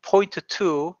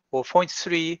 0.2 or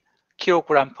 0.3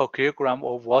 kilogram per kilogram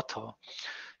of water.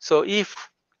 So if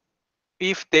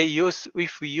we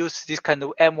use this kind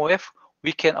of MOF,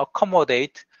 we can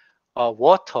accommodate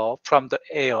water from the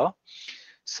air.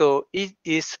 So it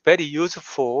is very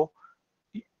useful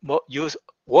use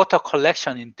water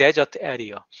collection in desert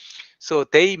area. So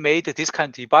they made this kind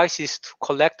of devices to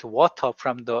collect water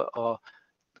from the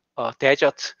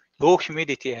desert low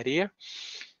humidity area.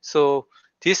 So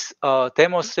this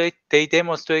they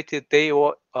demonstrated they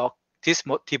were this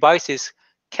device is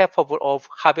capable of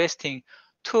harvesting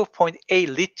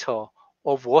 2.8 liter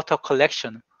of water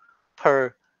collection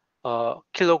per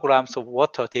kilograms of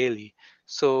water daily.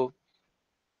 So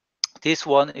this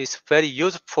one is very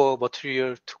useful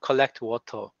material to collect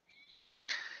water.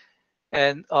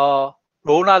 And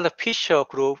Ronald Fisher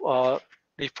group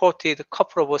reported a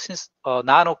couple of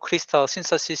nanocrystal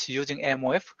synthesis using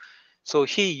MOF. So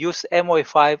he used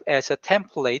MOF5 as a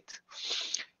template.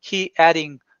 He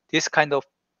adding this kind of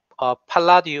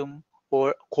palladium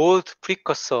or gold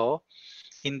precursor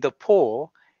in the pore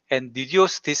and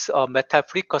reduce this metal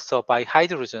precursor by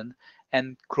hydrogen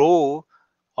and grow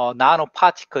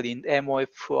nanoparticle in MOF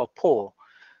pore.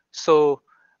 So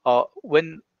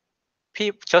when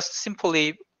people just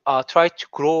simply try to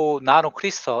grow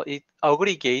nanocrystal, it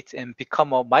aggregates and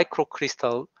become a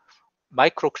microcrystal.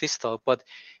 But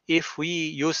if we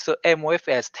use the MOF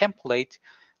as template,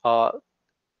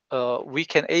 we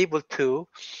can able to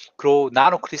grow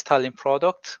nanocrystalline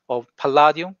product of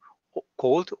palladium,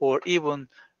 gold, or even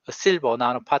a silver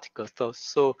nanoparticles.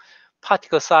 So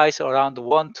particle size around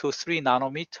 1 to 3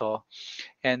 nanometer,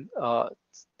 and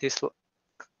this,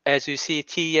 as you see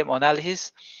TEM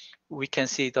analysis, we can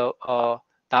see the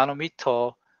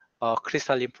nanometer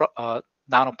crystalline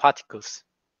nanoparticles.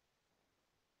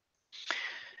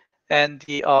 And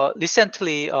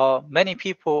recently, many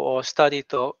people studied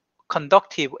the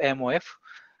conductive MOF.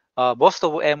 Most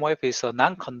of MOF is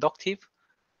non-conductive,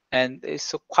 and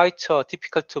it's quite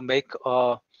difficult to make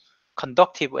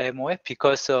conductive MOF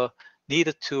because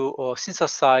needed to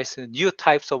synthesize new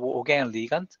types of organic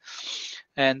ligand.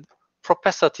 And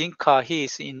Professor Dinka, he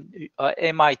is in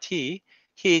MIT.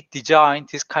 He designed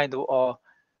this kind of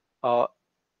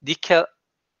nickel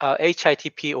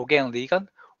HITP organic ligand.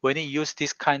 When he used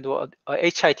this kind of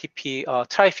HITP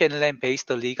triphenylamine-based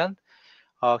ligand,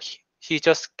 he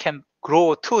just can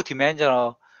grow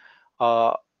two-dimensional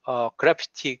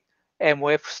graphitic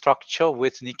MOF structure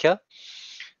with nickel.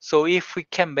 So if we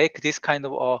can make this kind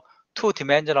of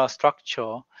two-dimensional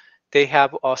structure, they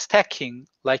have a stacking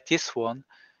like this one,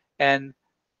 and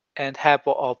have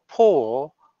a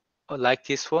pore like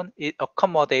this one. It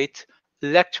accommodates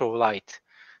electrolyte.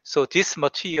 So this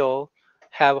material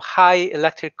have high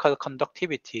electrical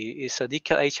conductivity. It's a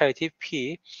nickel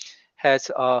HITP, has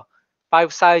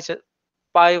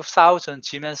 5,000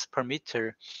 Siemens per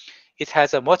meter. It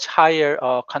has a much higher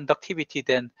conductivity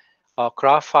than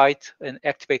graphite and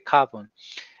activate carbon.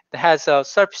 It has a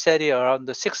surface area around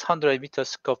the 600 meters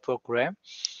square per gram.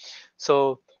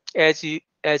 So as you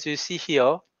see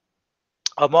here,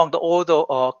 among all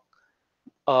the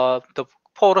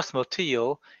porous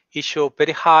material, it shows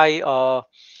very high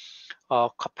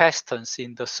capacitance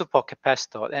in the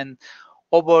supercapacitor, and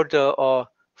over the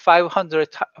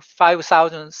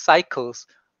 5,000 cycles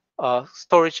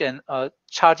storage and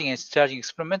charging and discharging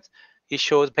experiment, it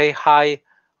shows very high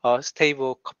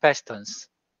stable capacitance.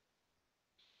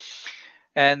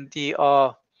 And the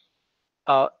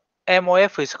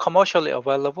MOF is commercially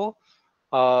available.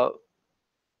 At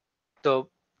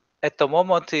the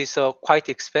moment is quite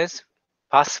expensive.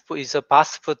 BASF is a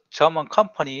BASF German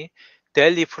company.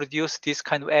 Daily produce this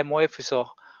kind of MOF is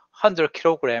 100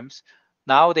 kilograms.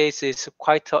 Nowadays it's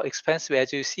quite expensive.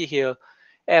 As you see here,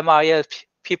 MIL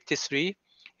 53,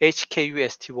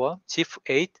 HKUST1,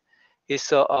 GIF8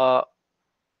 is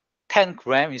 10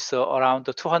 gram is around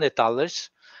 $200,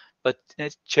 but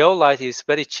geolite is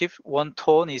very cheap. 1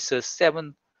 ton is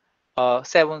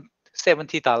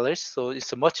 $70, so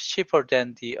it's much cheaper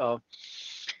than uh,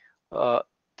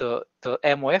 the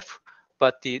MOF.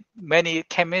 But the many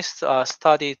chemists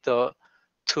studied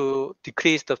to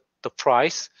decrease the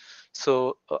price.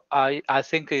 So I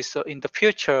think is in the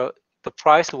future the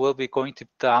price will be going to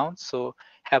down. So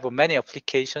have many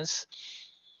applications.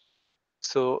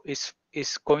 So it's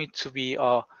going to be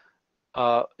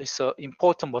it's an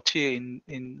important material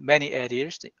in many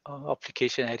areas,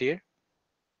 application area.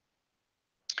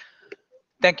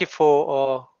 Thank you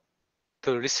for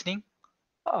the listening.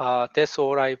 That's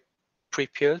all I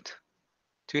prepared.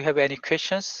 Do you have any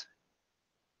questions?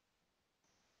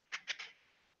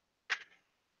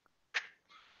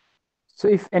 So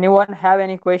if anyone have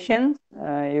any questions,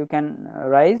 you can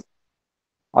raise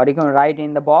or you can write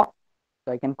in the box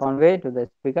so I can convey to the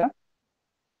speaker.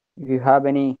 If you have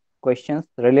any questions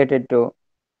related to.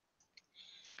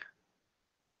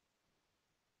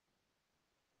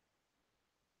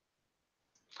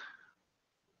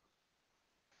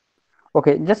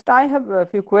 Okay, just I have a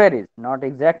few queries, not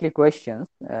exactly questions.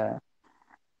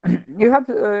 You have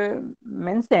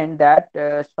mentioned that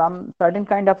some certain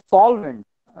kind of solvents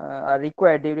are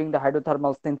required during the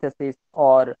hydrothermal synthesis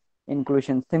or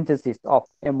inclusion synthesis of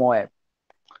MOF.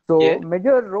 Yeah, So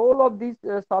major role of this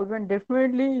solvent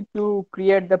definitely to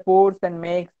create the pores and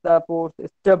makes the pores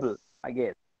stable, I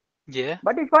guess. yeah,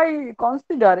 But if I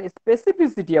consider a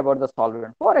specificity about the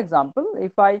solvent, for example,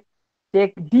 if I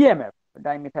take DMF,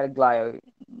 dimethyl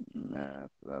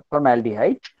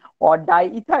formaldehyde, or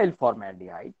diethyl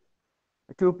formaldehyde,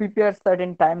 to prepare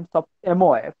certain types of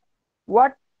MOF,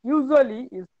 what usually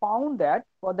is found that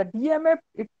for the DMF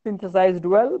it's synthesized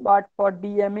well, but for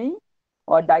DME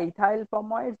or diethyl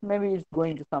formides, maybe it's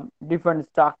going to some different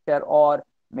structure or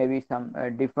maybe some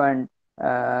different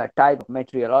type of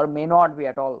material or may not be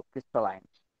at all crystalline.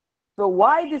 So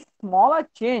why this smaller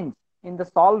change in the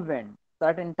solvent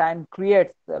certain time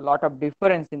creates a lot of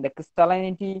difference in the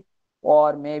crystallinity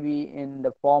or maybe in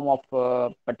the form of a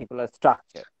particular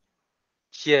structure?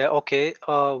 yeah. Okay.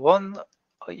 One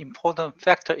important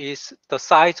factor is the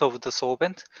size of the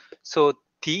solvent. So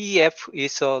DEF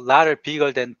is a lot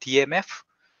bigger than DMF.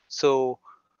 So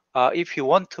if you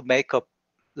want to make a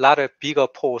lot bigger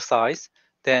pore size,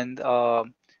 then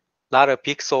lot of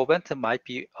big solvent might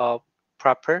be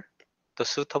proper, the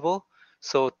suitable.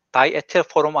 So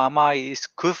diethylformamide is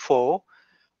good for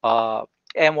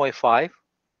MOA5,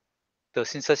 the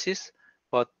synthesis,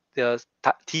 but the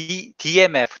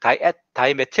DMF,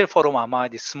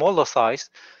 dimethylformamide, is smaller size,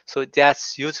 so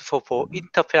that's useful for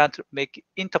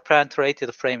interplanetary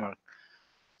framework.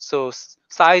 So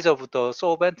size of the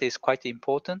solvent is quite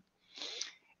important,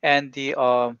 and the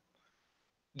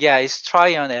yeah, it's try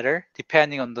and error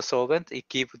depending on the solvent. It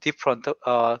gives different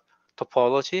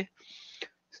topology.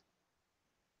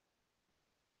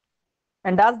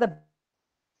 And does the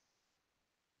basicity, if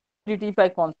I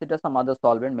consider some other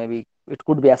solvent, maybe it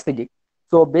could be acidic.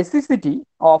 So basicity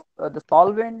of the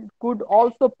solvent could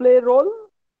also play a role.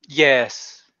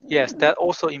 Yes, yes, that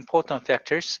also important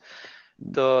factors.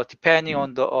 The depending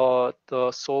on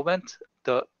the solvent,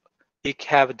 the it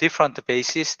have different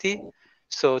basicity,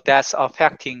 so that's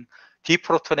affecting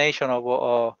deprotonation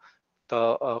of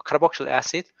the carboxylic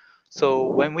acid. So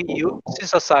when we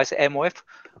synthesize MOF,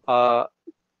 uh,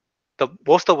 the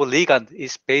most of the ligand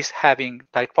is based having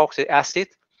dicarboxylic acid.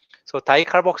 So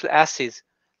dicarboxylic acid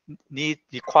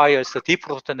requires the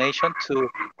deprotonation to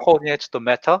coordinate the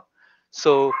metal.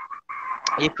 So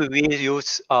if we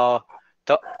use the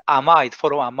amide,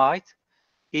 amide,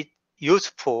 it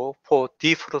useful for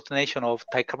deprotonation of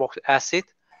dicarboxylic acid.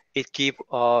 It give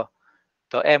the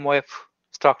MOF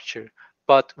structure.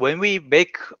 But when we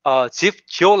make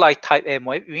zeolite type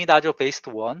MOF, imidazole based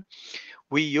one,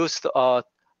 we used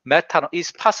methanol.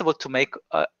 It's possible to make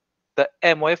the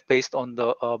MOF based on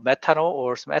the methanol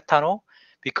or some ethanol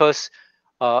because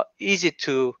easy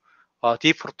to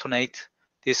deprotonate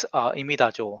this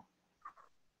imidazole.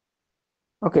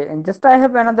 Okay, and just I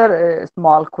have another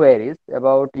small queries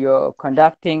about your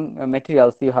conducting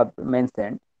materials you have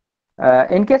mentioned.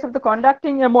 In case of the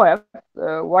conducting MOF,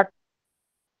 what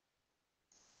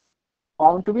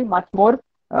found to be much more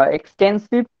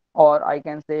extensive or I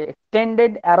can say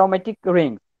extended aromatic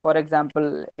rings. For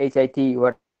example, HIT,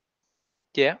 whatever you have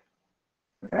mentioned, Yeah,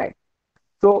 right?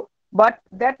 So, but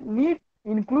that needs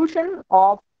inclusion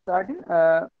of certain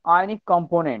ionic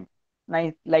components,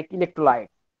 nice like electrolyte.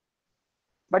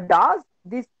 But does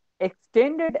this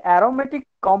extended aromatic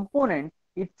component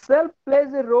itself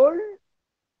plays a role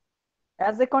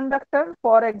as a conductor?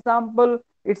 For example,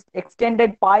 its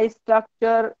extended pi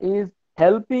structure is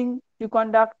helping to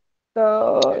conduct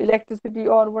electricity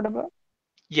or whatever?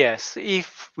 Yes,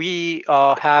 if we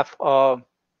have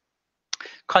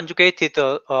conjugated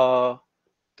the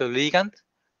ligand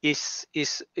is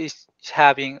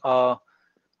having a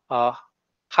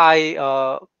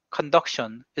high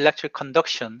conduction, electric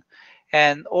conduction,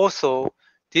 and also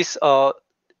this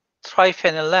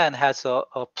triphenylan has a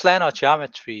planar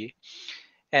geometry,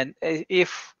 and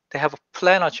if they have a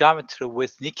planar geometry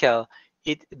with nickel,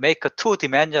 it make a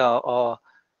two-dimensional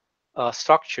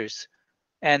structures,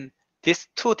 and this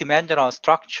two-dimensional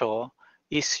structure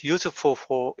is useful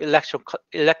for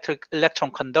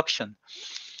electron conduction.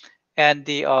 And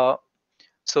the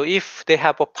so if they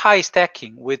have a pi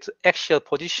stacking with axial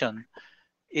position,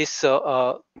 is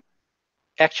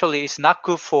actually it's not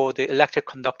good for the electric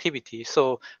conductivity.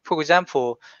 So for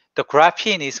example, the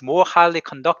graphene is more highly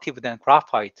conductive than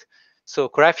graphite. So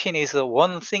graphene is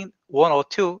one or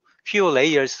two few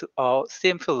layers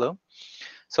thin film.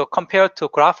 So compared to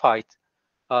graphite,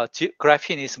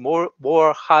 graphene is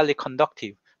more highly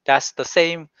conductive. That's the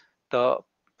same the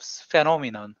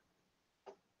phenomenon.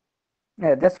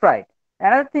 Yeah, that's right.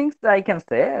 Another things I can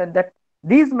say that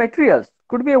these materials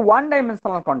could be a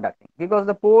one-dimensional conducting because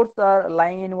the pores are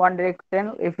lying in one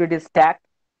direction if it is stacked.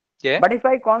 Yeah. But if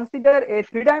I consider a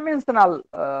three-dimensional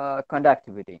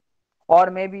conductivity, or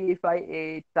maybe if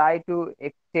I try to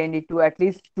extend it to at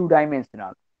least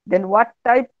two-dimensional, then what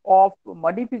type of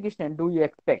modification do you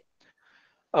expect?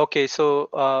 Okay,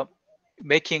 so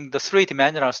making the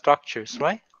three-dimensional structures,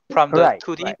 right? From the Right,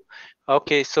 2D. right.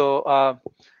 Okay, so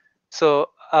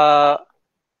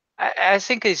I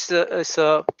think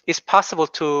it's possible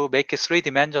to make a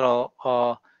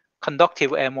three-dimensional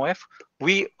conductive MOF.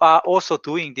 We are also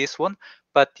doing this one,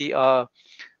 but the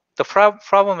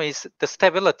problem is the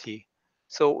stability.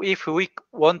 So if we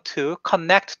want to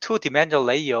connect two-dimensional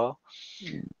layer,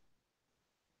 Mm,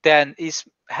 then it's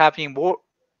having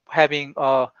pillared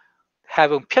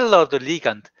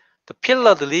ligand. The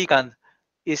pillared ligand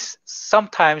is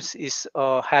sometimes is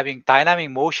having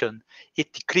dynamic motion.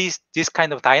 It decrease this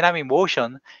kind of dynamic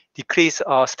motion, decrease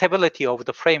stability of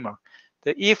the framework.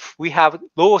 If we have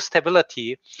low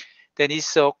stability, then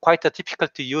it's quite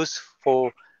difficult to use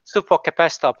for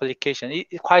supercapacitor application.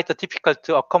 It's quite difficult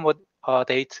to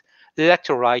accommodate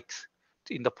electrolyte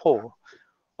in the pore.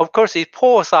 Of course, its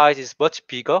pore size is much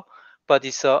bigger, but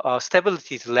its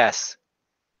stability is less.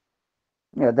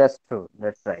 yeah, that's true.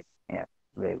 That's right. Yeah,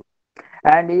 very good.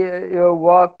 And your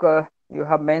work, you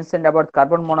have mentioned about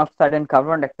carbon monoxide and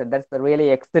carbon dioxide. That's really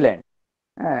excellent.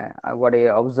 What I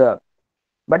observe.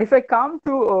 But if I come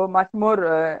to much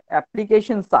more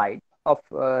application side of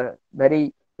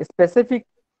very specific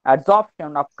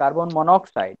absorption of carbon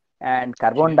monoxide and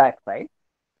carbon Okay. dioxide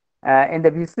in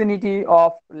the vicinity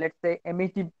of, let's say,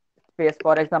 emitted space,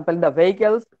 for example, in the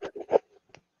vehicles,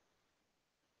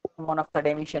 monoxide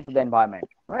emission to the environment,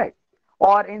 right?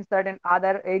 Or in certain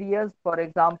other areas, for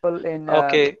example, in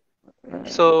Okay.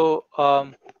 So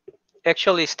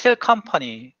actually, steel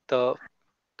company, the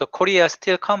Korea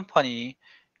steel company,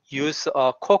 use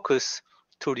coccus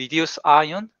to reduce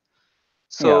iron. yeah,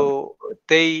 So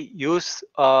they use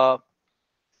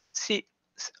see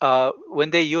when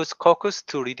they use coccus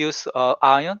to reduce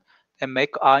iron and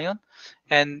make iron,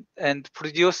 and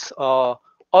produce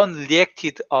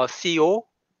unreacted CO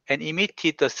and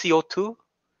emitted the CO2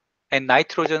 and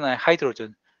nitrogen and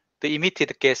hydrogen, the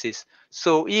emitted gases.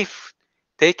 So if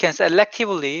they can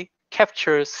selectively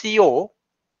capture CO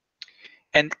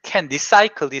and can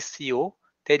recycle this CO,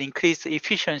 then increase the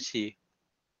efficiency.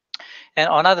 And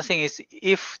another thing is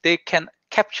if they can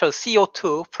capture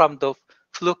CO2 from the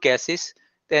flue gases,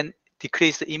 then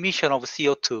decrease the emission of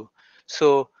CO2.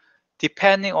 So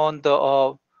depending on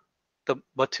the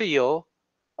material,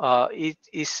 it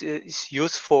is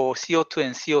used for CO2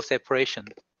 and CO separation.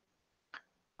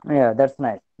 yeah, that's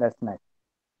nice. That's nice.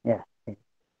 Yeah.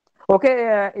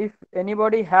 Okay, if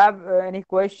anybody have any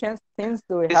questions, since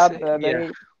we This, have a yeah.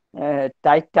 very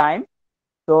tight time,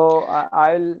 so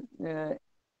I'll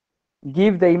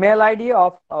give the email ID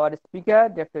of our speaker,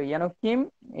 Dr. Yano Kim,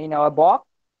 in our box.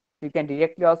 You can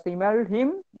directly also email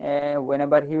him.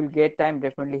 Whenever he will get time,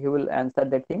 definitely he will answer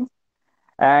the things.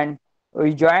 And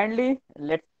we jointly,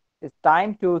 it's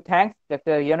time to thank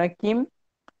Dr. Yano Kim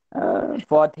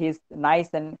for his nice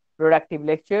and productive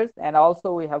lectures. And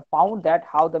also we have found that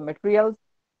how the materials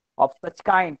of such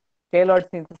kind, tailored,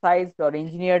 synthesized or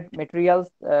engineered materials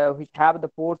which have the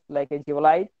pores like a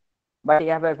zeolite, but you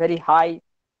have a very high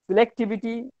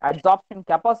selectivity, absorption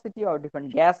capacity of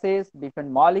different gases,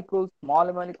 different molecules, small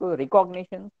molecule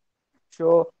recognition.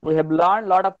 So we have learned a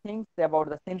lot of things about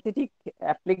the synthetic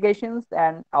applications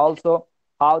and also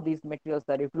how these materials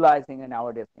are utilizing in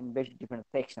nowadays in very different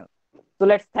sections. So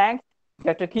let's thank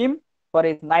Dr. Kim for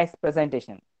his nice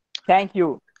presentation. Thank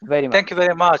you very much. Thank you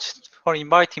very much for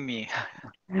inviting me.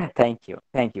 Thank you.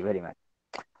 Thank you very much.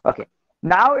 Okay.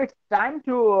 Now it's time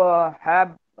to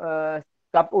have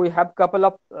we have couple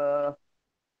of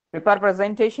paper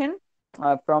presentation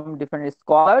from different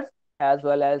scholars as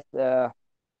well as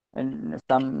and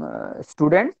some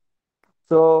students.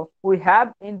 So we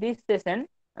have in this session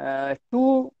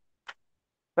two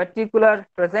particular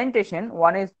presentation.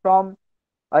 One is from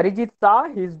Arijit Shah.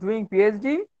 He is doing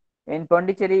PhD in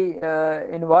Pondicherry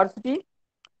University.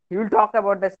 He will talk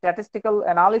about the statistical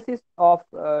analysis of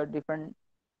different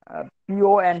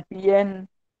PO and PN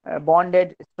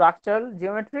bonded structural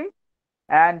geometry.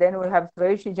 And then we have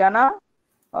Sreshi Jana,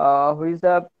 who is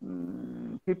a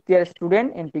fifth year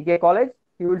student in PK College.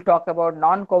 He will talk about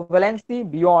non-covalency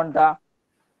beyond the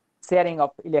sharing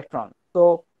of electrons.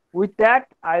 So with that,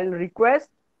 I'll request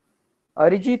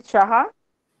Arijit Shah,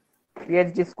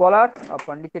 PhD scholar of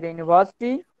Pondicherry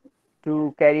University,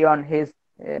 to carry on his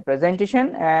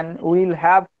presentation, and we'll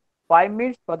have 5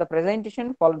 minutes for the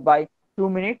presentation followed by 2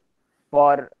 minutes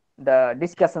for the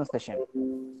discussion session.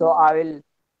 So I will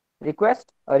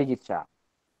request Arijit Shah.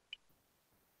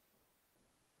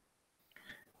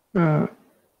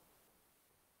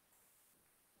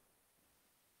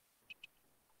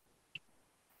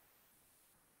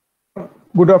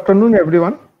 Good afternoon,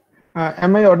 everyone.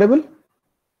 Am I audible?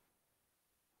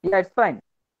 Yeah, it's fine.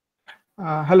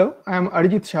 Hello, I am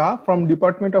Arijit Shah from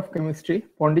Department of Chemistry,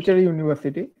 Pondicherry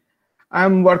University. I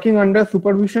am working under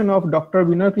supervision of Dr.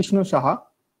 Vinay Krishna Saha.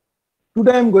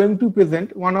 Today I am going to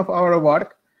present one of our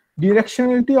work,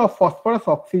 Directionality of Phosphorus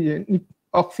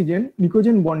Oxygen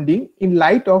Nicogen Bonding in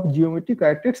Light of Geometry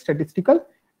Corrected Statistical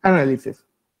Analysis.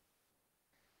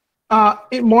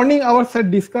 In morning our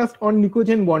set discussed on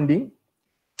Nicogen bonding.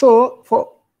 So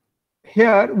for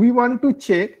here we want to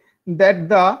check that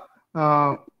the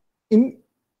in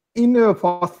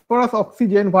phosphorus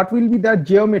oxygen, what will be the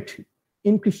geometry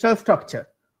in crystal structure.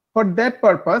 For that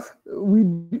purpose,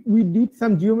 we did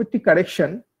some geometry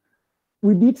correction.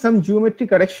 We did some geometry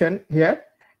correction here,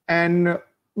 and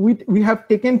we have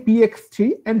taken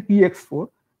px3 and px4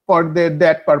 for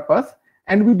that purpose,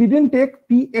 and we didn't take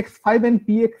px5 and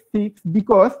px6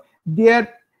 because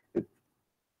their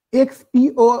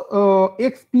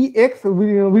xpx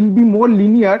will be more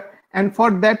linear, and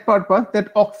for that purpose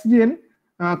that oxygen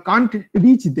can't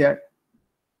reach there.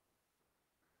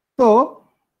 So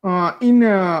in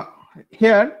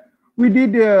here we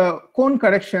did cone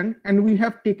correction, and we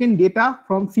have taken data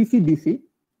from CCDC.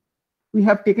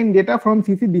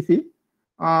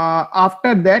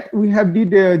 After that we have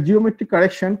did geometry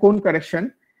correction, cone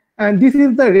correction, and this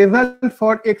is the result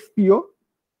for XPO,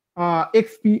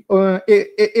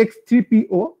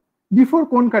 X3PO. Before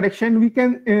cone correction we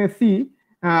can see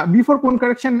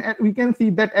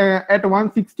that at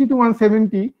 160 to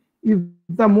 170 is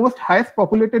the most highest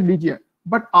populated region,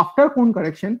 but after cone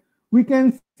correction we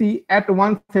can see at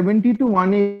 170 to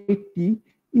 180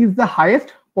 is the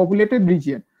highest populated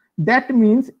region. That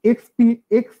means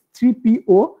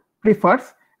X3PO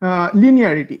prefers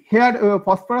linearity. Here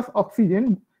phosphorus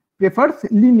oxygen prefers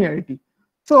linearity.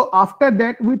 So after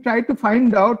that we try to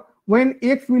find out when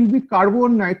X will be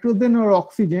carbon, nitrogen or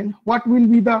oxygen, what will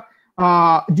be the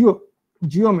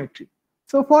geometry.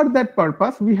 So for that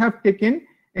purpose we have taken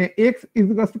X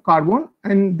is equals to carbon,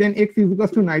 and then X is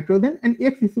equals to nitrogen, and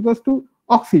X is equals to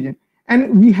oxygen,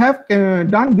 and we have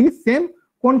done this same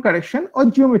cone correction or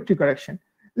geometry correction.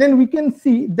 Then we can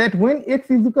see that when X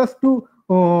is equals to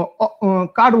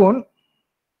carbon,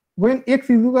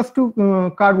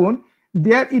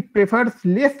 there it prefers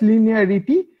less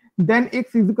linearity than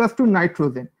X is equals to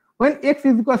nitrogen. When X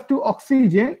is equals to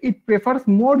oxygen, it prefers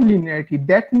more linearity.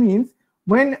 That means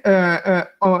when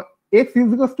X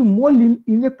is equals to more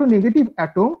electronegative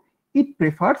atom, it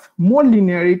prefers more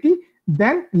linearity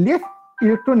than less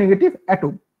electronegative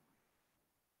atom.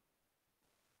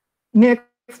 Next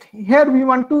we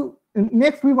want to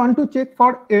check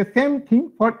for same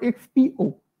thing for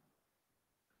XPO.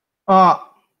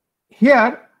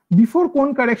 Here before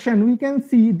cone correction we can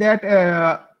see that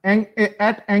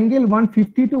at angle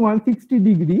 150 to 160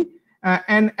 degree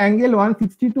and angle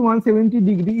 160 to 170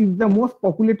 degree is the most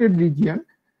populated region.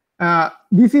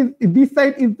 This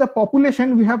side is the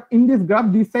population we have in this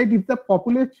graph. This side is the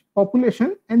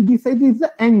population, and this side is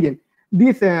the angle,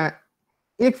 this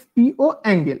XPO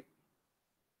angle.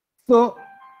 So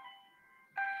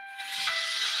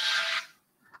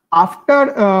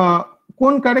after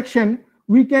cone correction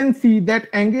we can see that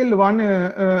angle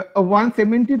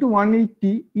 170 to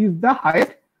 180 is the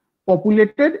highest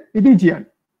populated region.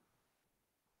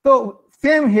 So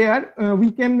same here,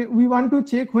 we want to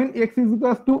check when x is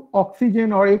equals to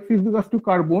oxygen or x is equals to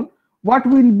carbon, what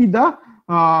will be the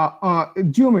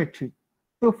geometry.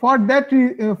 So for that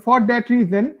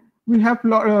reason, we have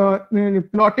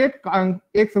plotted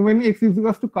x when x is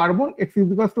equals to carbon, x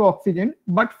is equals to oxygen,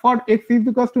 but for x is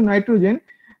equals to nitrogen,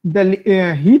 the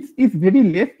heat is very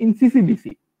less in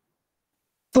CCDC.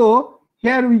 So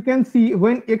here we can see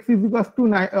when x is equals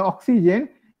to oxygen,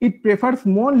 it prefers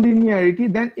more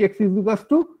linearity than x is equals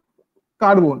to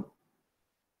carbon.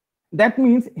 That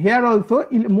means here also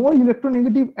more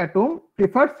electronegative atom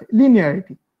prefers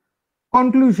linearity.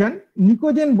 Conclusion,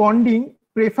 nitrogen bonding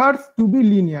prefers to be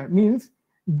linear, means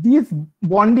this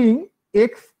bonding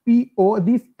XPO,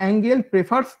 this angle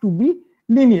prefers to be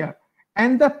linear,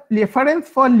 and the preference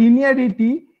for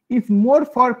linearity is more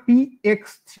for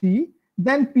PX3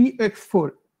 than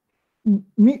PX4.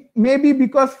 Maybe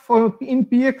because in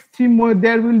PX3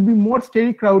 there will be more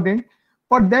steric crowding.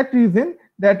 For that reason,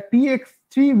 that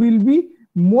PX3 will be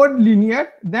more linear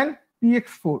than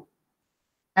PX4.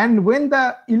 And when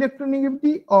the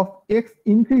electronegativity of X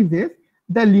increases,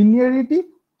 the linearity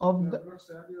of the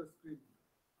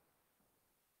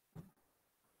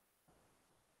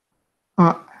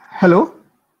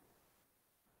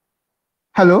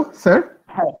hello, sir.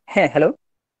 Hey, hello.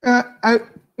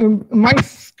 My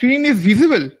screen is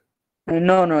visible.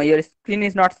 No, your screen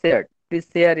is not shared. Please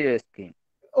share your screen.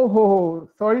 Oh,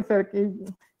 sorry, sir. You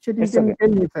It's can okay. tell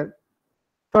me, sir.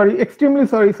 Sorry, extremely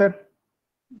sorry, sir.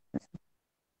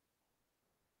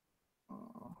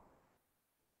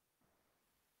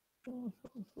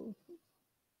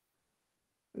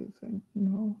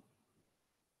 No.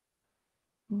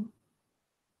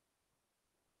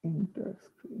 Enter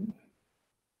screen.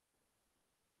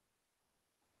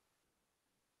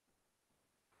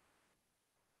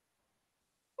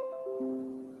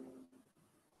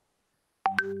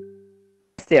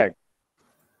 Shared.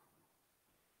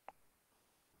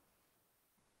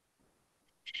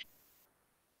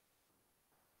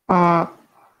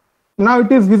 Now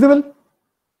it is visible.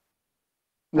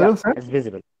 Hello, Yeah, sir. it's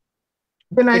visible.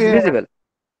 Then It's visible.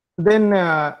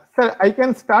 Sir, I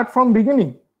can start from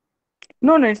beginning.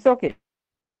 No, it's okay.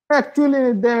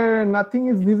 Actually, there nothing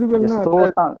is visible Just now.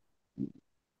 show some.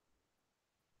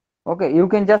 Okay, you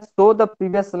can just show the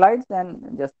previous slides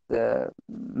and just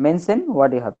mention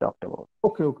what you have talked about.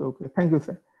 Okay. Thank you,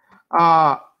 sir.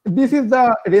 This is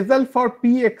the result for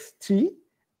PX3,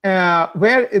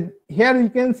 where here you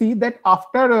can see that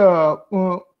after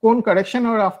cone correction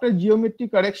or after geometry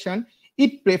correction,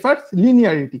 it prefers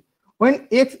linearity. When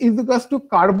X is equals to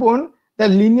carbon, the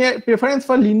linear preference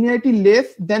for linearity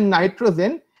less than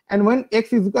nitrogen, and when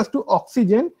X is equals to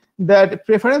oxygen, the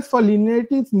preference for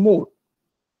linearity is more.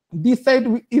 This side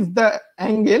is the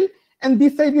angle, and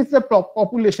this side is the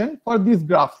population for this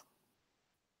graph.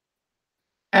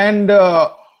 And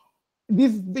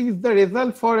this is the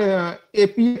result for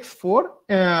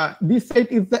APX4. This side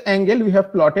is the angle we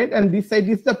have plotted, and this side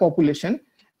is the population.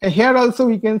 Here also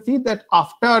we can see that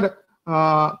after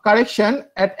correction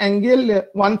at angle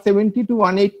 170 to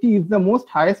 180 is the most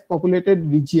highest populated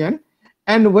region,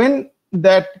 and when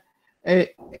that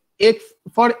X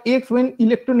when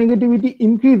electronegativity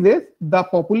increases, the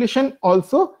population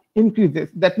also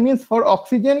increases. That means for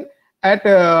oxygen at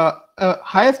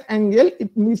highest angle,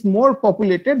 it is more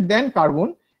populated than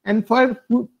carbon, and for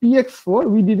PX4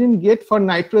 we didn't get for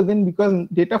nitrogen because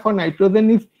data for nitrogen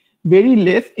is very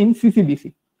less in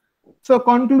CCDC. So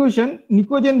conclusion,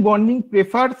 nitrogen bonding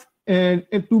prefers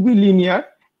to be linear,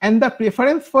 and the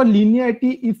preference for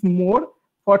linearity is more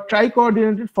for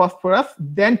tri-coordinated phosphorus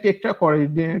than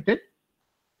tetra-coordinated.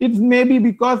 It may be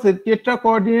because the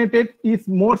tetra-coordinated is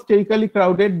more sterically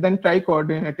crowded than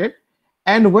tri-coordinated,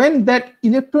 and when that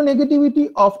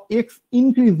electronegativity of X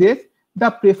increases, the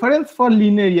preference for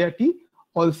linearity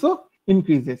also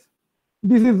increases.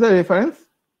 This is the reference.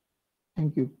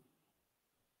 Thank you.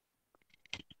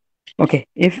 Okay,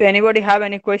 if anybody have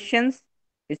any questions,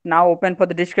 it's now open for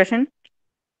the discussion.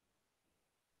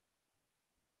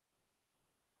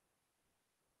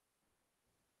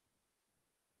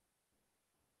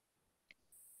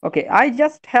 Okay, I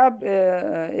just have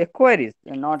a queries,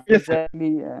 not Yes,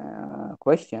 exactly a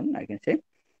question, I can say.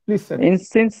 Please, sir.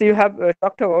 Since you have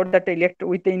talked about that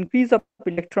with the increase of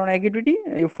electronegativity,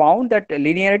 you found that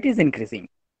linearity is increasing.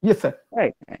 Yes, sir.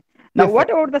 Right. Now, Yes, what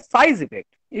sir. about the size effect?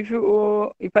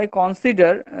 If I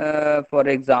consider, for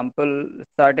example,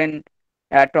 certain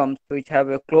atoms which have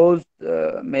a closed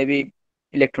maybe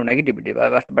electronegativity,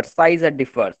 but size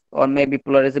differs, or maybe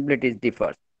polarizability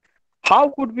differs. How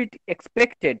could we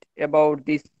expect it about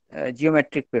this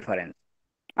geometric preference?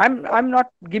 I'm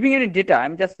not giving any data.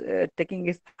 I'm just taking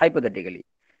it hypothetically.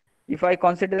 If I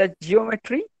consider the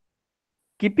geometry,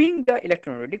 keeping the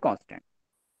electronegativity constant,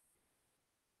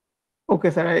 Okay,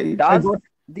 sir. I does got.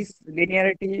 this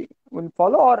linearity will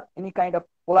follow, or any kind of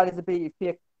polarizability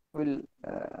effect will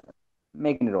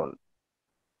make any role?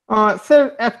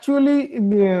 Sir, actually,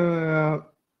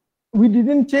 we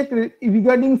didn't check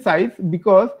regarding size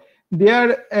because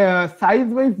their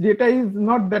size-wise data is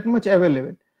not that much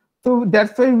available. So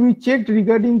that's why we checked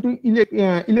regarding to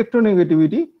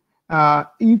electronegativity.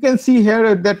 You can see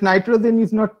here that nitrogen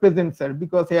is not present, sir,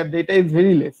 because here data is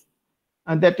very less,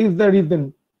 and that is the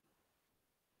reason.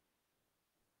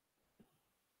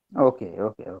 Okay.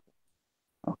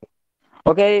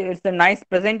 It's a nice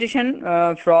presentation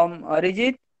from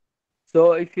Arijit.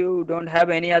 So if you don't have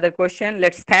any other question,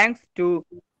 let's thanks to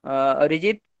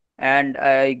Arijit, and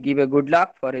I give a good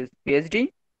luck for his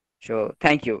PhD. So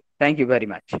thank you very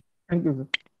much. Thank you,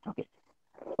 sir.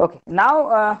 Okay.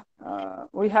 Now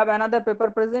we have another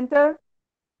paper presenter,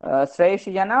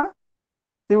 Shreyashi Jana.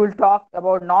 She will talk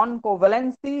about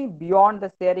non-covalency beyond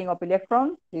the sharing of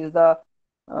electrons. She is the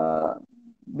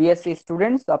BSc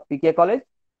students of PK College.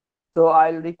 So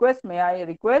may I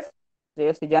request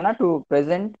Shreyashi Jana to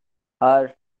present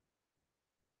her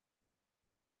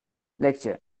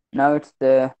lecture. Now it's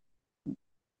the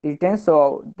 10,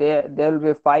 so there will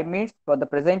be 5 minutes for the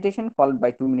presentation, followed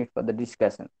by 2 minutes for the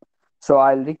discussion. So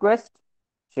I'll request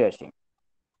Shreyashi.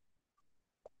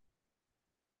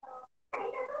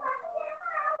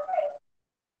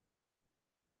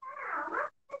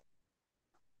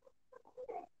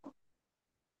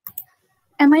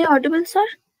 Am I audible, sir?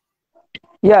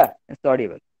 Yeah, it's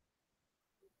audible.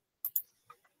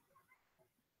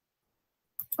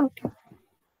 Okay.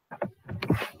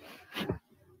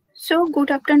 So, good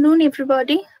afternoon,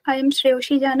 everybody. I am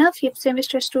Shreyashi Jana, 5th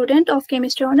semester student of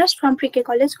Chemistry Honours from PK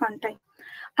College, Kontai.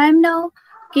 I am now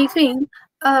giving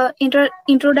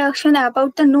introduction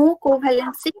about the no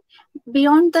covalency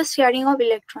beyond the sharing of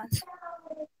electrons.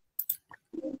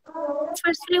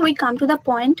 Firstly, we come to the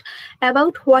point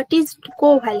about what is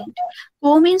covalent.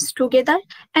 Co means together,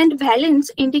 and valence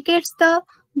indicates the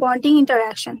bonding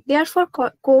interaction. Therefore,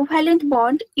 covalent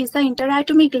bond is the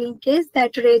interatomic linkage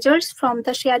that results from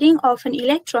the sharing of an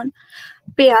electron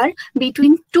pair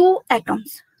between two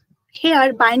atoms.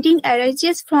 Here, binding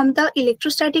arises from the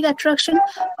electrostatic attraction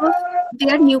of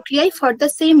their nuclei for the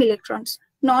same electrons.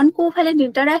 Non-covalent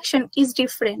interaction is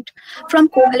different from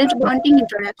covalent bonding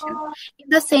interaction in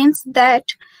the sense that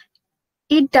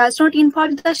it does not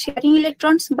involve the sharing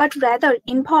electrons, but rather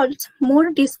involves more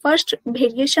dispersed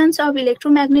variations of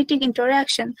electromagnetic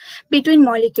interaction between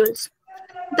molecules.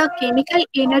 The chemical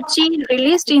energy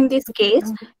released in this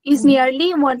case is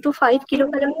nearly 1 to 5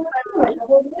 kilocalories per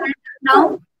mole. And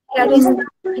now here is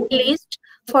the list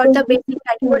for the basic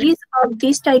categories of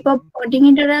this type of bonding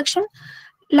interaction,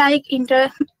 like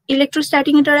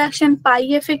electrostatic interaction, pi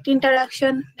effect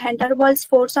interaction, van der Waals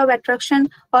force of attraction,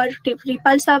 or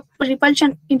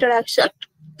repulsion interaction.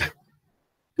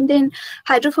 Then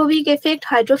hydrophobic effect,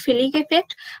 hydrophilic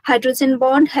effect, hydrogen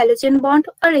bond, halogen bond,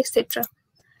 or etc.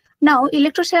 Now,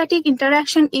 electrostatic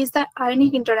interaction is the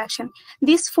ionic interaction.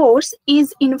 This force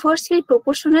is inversely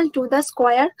proportional to the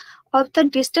square of the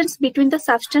distance between the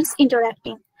substance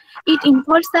interacting. It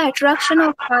involves the attraction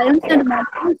of ions and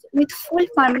molecules with full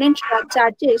permanent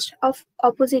charges of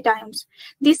opposite ions.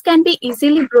 This can be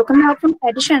easily broken up in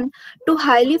addition to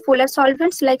highly polar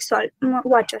solvents like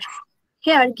water.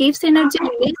 Here, Gibbs energy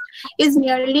release is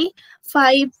nearly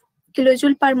 5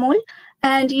 kilojoule per mole,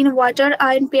 and in water,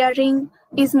 ion pairing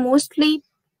is mostly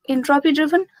entropy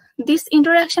driven. This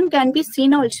interaction can be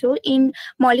seen also in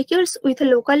molecules with a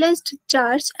localized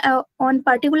charge on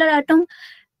particular atom,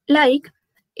 like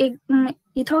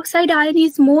ethoxide ion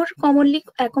is more commonly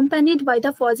accompanied by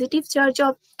the positive charge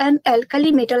of an alkali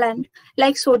metal ion,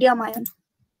 like sodium ion.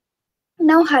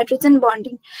 Now, hydrogen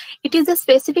bonding. It is a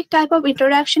specific type of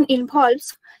interaction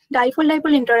involves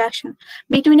dipole-dipole interaction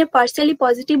between a partially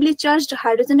positively charged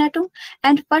hydrogen atom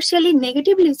and partially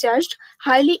negatively charged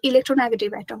highly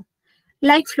electronegative atom,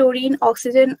 like fluorine,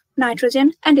 oxygen,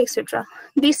 nitrogen, and etc.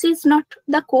 This is not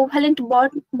the covalent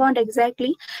bond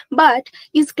exactly, but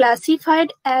is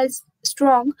classified as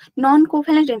strong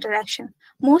non-covalent interaction.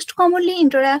 Most commonly,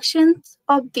 interactions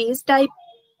of this type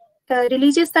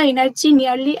releases the energy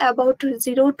nearly about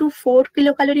 0 to 4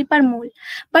 kilocalorie per mole,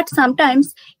 but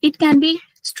sometimes it can be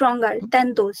stronger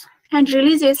than those and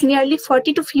releases nearly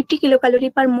 40 to 50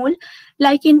 kilocalorie per mole,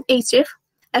 like in HF.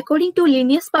 According to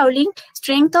Linnaeus Pauling,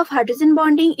 strength of hydrogen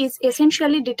bonding is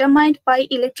essentially determined by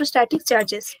electrostatic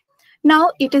charges.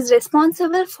 Now, it is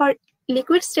responsible for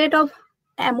liquid state of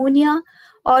ammonia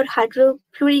or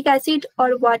hydrofluoric acid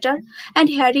or water, and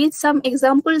here is some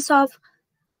examples of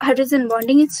hydrogen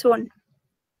bonding is shown.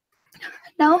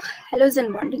 Now,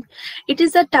 halogen bonding. It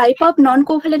is a type of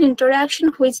non-covalent interaction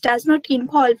which does not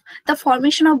involve the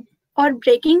formation of or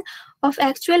breaking of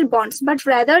actual bonds, but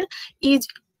rather is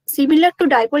similar to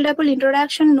dipole-dipole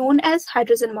interaction known as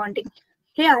hydrogen bonding.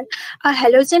 Here, a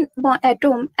halogen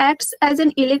atom acts as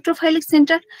an electrophilic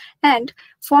center and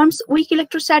forms weak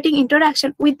electrostatic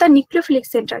interaction with the nucleophilic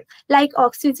center, like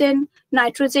oxygen,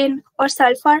 nitrogen, or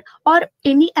sulfur, or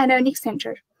any anionic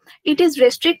center. It is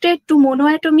restricted to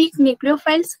monoatomic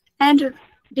nucleophiles and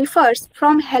differs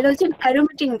from halogen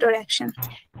aromatic interaction.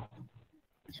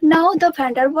 Now, the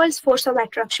van der Waals force of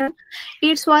attraction.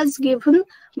 It was given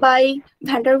by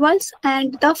van der Waals,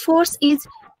 and the force is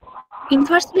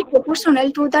inversely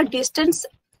proportional to the distance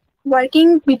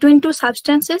working between two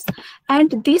substances,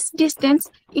 and this distance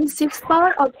is 6th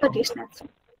power of the distance.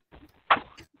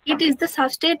 It is the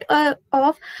substate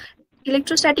of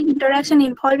electrostatic interaction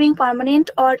involving permanent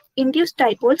or induced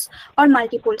dipoles or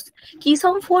multipoles.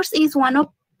 Keystone force is one of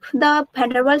the van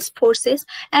der Waals forces,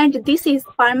 and this is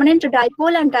permanent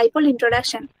dipole and dipole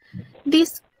interaction.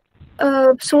 This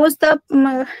shows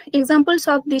the examples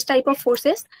of this type of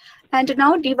forces. And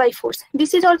now dy force.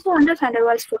 This is also under van der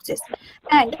Waals forces,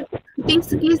 and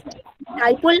this is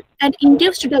dipole and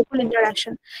induced dipole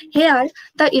interaction. Here,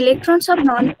 the electrons of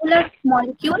non-polar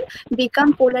molecule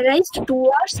become polarized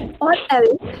towards or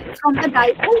away from the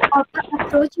dipole of the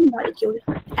approaching molecule.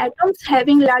 Atoms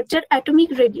having larger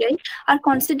atomic radii are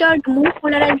considered more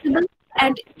polarizable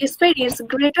and experience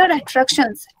greater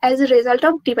attractions as a result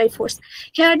of dy force.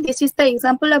 Here, this is the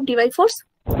example of dy force.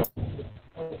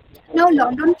 Now,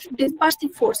 London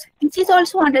dispersive force. This is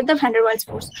also under the van der Waals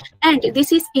force, and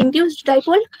this is induced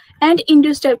dipole and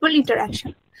induced dipole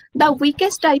interaction. The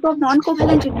weakest type of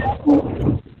non-covalent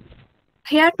interaction.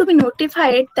 Here to be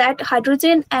notified that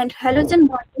hydrogen and halogen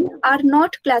bonding are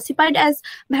not classified as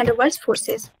van der Waals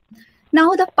forces.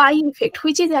 Now, the pi effect,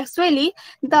 which is actually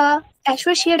the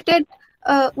associated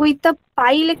with the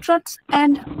pi electrons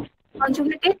and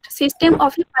conjugated system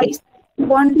of a pi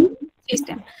bonding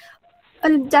system.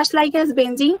 Just like as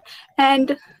benzene,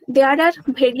 and there are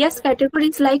various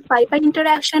categories like pi-pi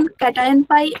interaction, cation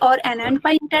pi or anion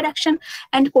pi interaction,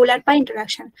 and polar pi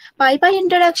interaction. Pi-pi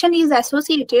interaction is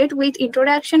associated with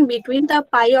interaction between the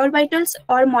pi orbitals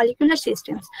or molecular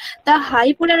systems. The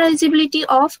high polarizability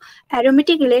of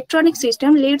aromatic electronic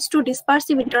system leads to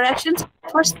dispersive interactions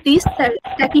for this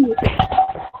stacking effect,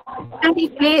 and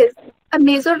it plays a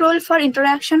major role for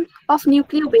interaction of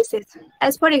nucleobases.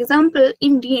 As for example,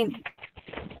 in DNA,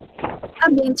 a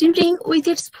benzene ring with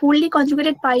its fully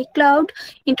conjugated pi cloud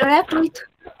interact with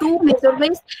two major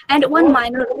bases and one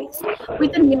minor base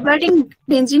with a neighboring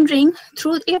benzene ring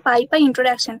through a pi-pi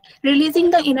interaction,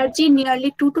 releasing the energy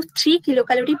nearly 2 to 3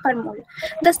 kilocalorie per mole.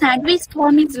 The sandwich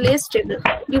form is less stable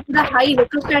due to the high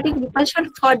electrostatic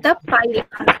repulsion for the pi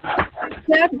electron.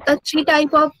 Here, the three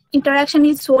type of interaction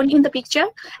is shown in the picture,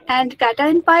 and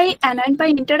cation pi and anion pi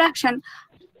interaction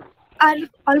are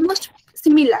almost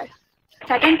similar.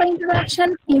 Cation pi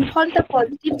interaction involves the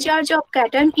positive charge of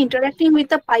cation interacting with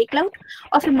the pi cloud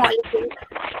of a molecule.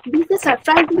 This is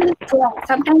surprisingly strong,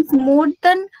 sometimes more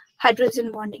than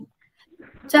hydrogen bonding.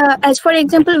 So, as for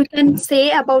example, we can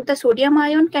say about the sodium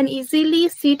ion can easily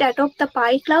sit atop the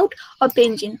pi cloud of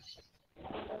benzene.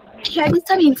 Here is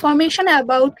some information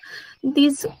about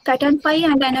these cation pi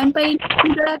and anion pi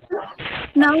interaction.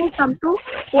 Now we come to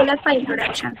polar pi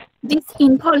interaction. This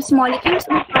involves molecules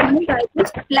with permanent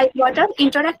dipoles like water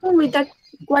interacting with the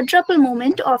quadruple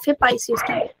moment of a pi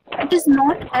system. It is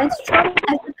not as strong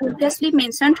as the previously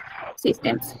mentioned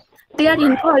systems. They are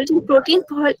involved in protein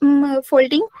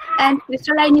folding and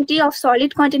crystallinity of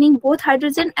solid containing both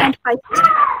hydrogen and pi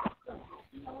system.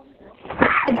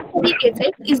 The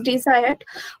effect is desired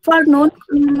for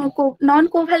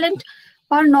non-covalent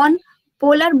or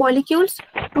non-polar molecules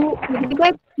to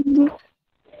exhibit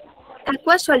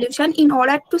aqueous solution in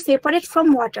order to separate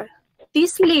from water.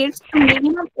 This leads to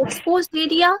minimum exposed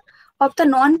area of the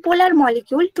non-polar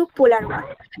molecule to polar one,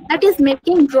 that is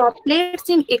making droplets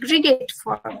in aggregate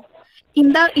form.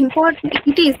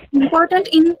 It is important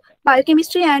in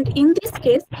biochemistry, and in this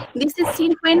case, this is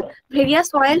seen when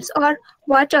various oils or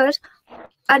waters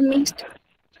are mixed.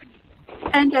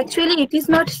 And actually, it is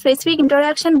not specific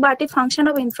interaction but a function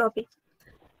of entropy.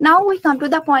 Now we come to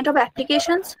the point of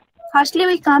applications. Firstly,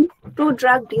 we come to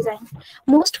drug design.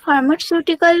 Most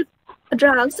pharmaceutical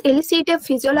drugs elicit a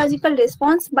physiological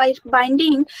response by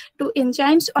binding to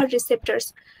enzymes or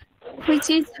receptors, which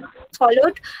is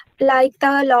followed like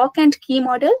the lock and key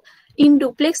model. In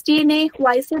duplex DNA,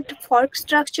 Y-shaped fork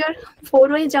structure,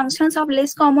 four-way junctions of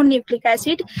less common nucleic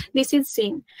acid, this is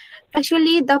seen.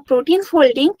 Actually, the protein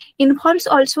folding involves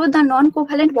also the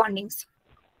non-covalent bondings.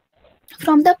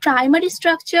 From the primary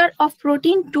structure of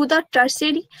protein to the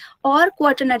tertiary or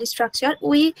quaternary structure,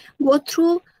 we go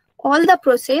through all the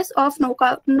process of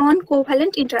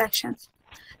non-covalent interactions.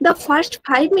 The first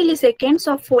 5 milliseconds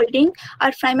of folding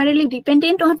are primarily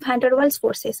dependent on van der Waals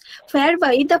forces,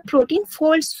 whereby the protein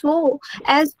folds so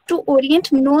as to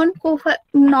orient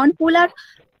non-polar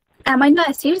amino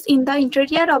acids in the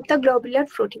interior of the globular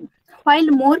protein, while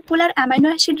more polar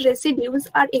amino acid residues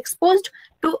are exposed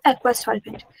to aqueous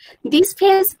solvent. This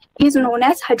phase is known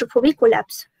as hydrophobic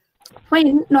collapse.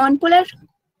 When non-polar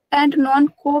and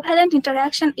non-covalent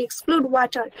interaction exclude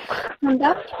water from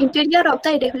the interior of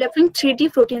the developing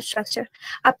 3D protein structure.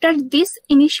 After this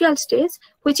initial stage,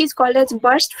 which is called as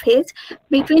burst phase,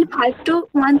 between 5 to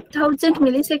 1000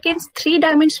 milliseconds,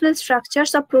 three-dimensional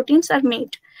structures of proteins are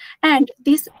made. And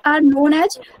these are known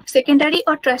as secondary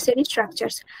or tertiary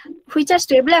structures, which are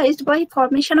stabilized by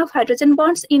formation of hydrogen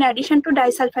bonds in addition to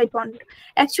disulfide bond.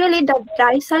 Actually, the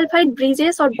disulfide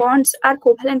bridges or bonds are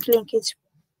covalent linkage.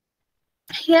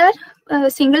 Here, a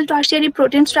single tertiary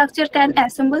protein structure can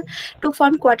assemble to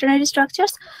form quaternary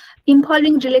structures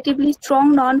involving relatively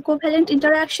strong non-covalent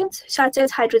interactions such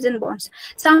as hydrogen bonds.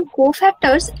 Some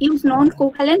cofactors use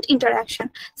non-covalent interaction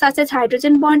such as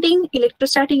hydrogen bonding,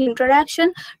 electrostatic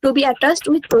interaction to be attached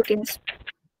with proteins.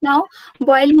 Now,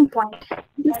 boiling point.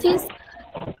 This is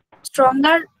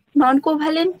stronger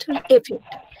non-covalent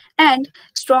effect, and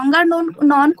stronger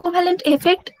non-covalent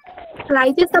effect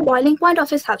rises the boiling point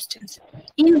of a substance.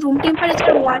 In room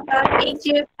temperature, water,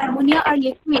 HF, ammonia are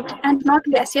liquid and not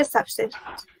gaseous substances.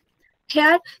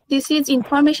 Here, this is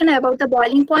information about the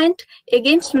boiling point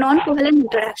against non-covalent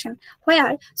interaction,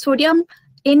 where sodium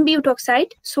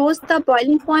N-butoxide shows the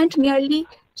boiling point nearly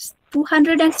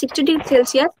 260 degrees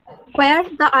Celsius, where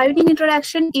the iodine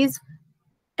interaction is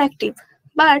active.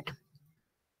 But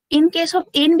in case of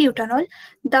N-butanol,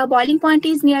 the boiling point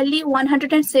is nearly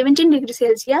 117 degrees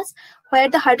Celsius, where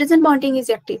the hydrogen bonding is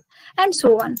active, and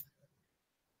so on.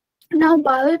 Now,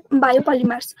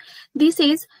 biopolymers. This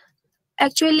is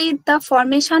actually the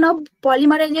formation of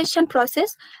polymerization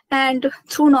process, and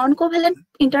through non-covalent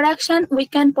interaction, we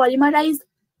can polymerize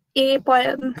a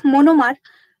monomer,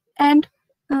 and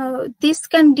this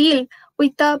can deal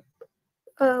with the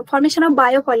formation of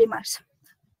biopolymers.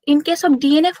 In case of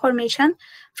DNA formation,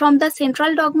 from the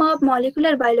central dogma of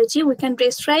molecular biology, we can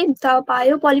describe the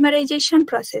biopolymerization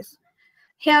process.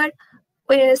 Here,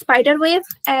 spider web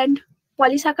and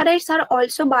polysaccharides are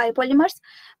also biopolymers.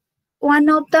 One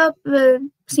of the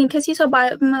synthesis of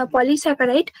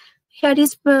polysaccharide here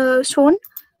is shown,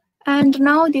 and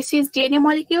now this is DNA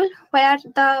molecule where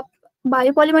the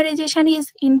biopolymerization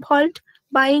is involved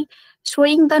by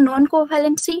showing the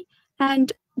non-covalency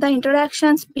and the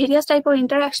interactions, various type of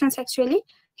interactions actually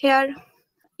here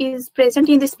is present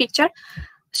in this picture.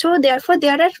 So therefore,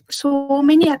 there are so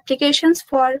many applications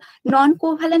for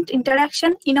non-covalent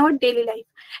interaction in our daily life.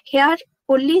 Here,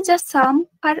 only just some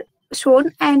are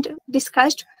shown and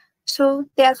discussed. So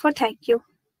therefore, thank you.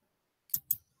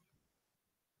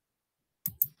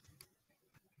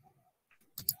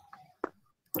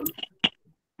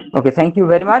 Okay, thank you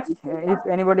very much. If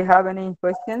anybody have any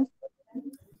questions.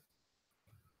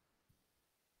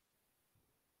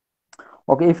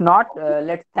 Okay, if not,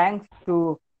 let's thanks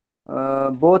to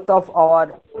both of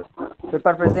our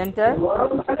paper presenter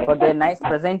for their nice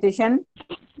presentation.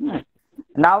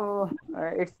 Now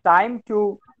it's time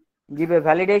to give a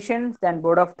validations and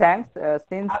vote of thanks,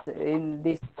 since in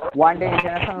this one-day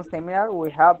international seminar we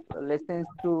have listened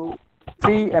to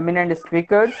 3 eminent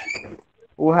speakers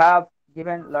who have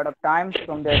given a lot of time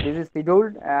from their busy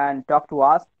schedule and talk to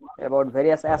us about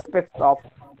various aspects of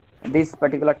this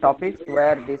particular topics,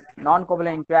 where this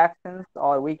non-covalent interactions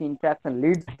or weak interaction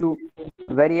leads to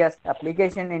various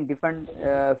application in different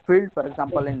fields, for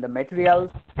example in the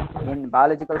materials, in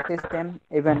biological system,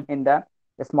 even in the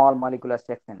small molecular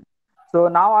section. So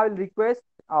now I will request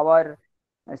our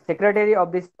secretary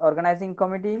of this organizing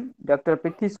committee, Dr.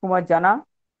 Prithvish Kumar Jana,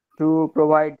 to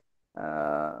provide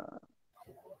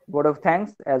vote of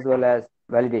thanks as well as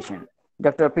validation.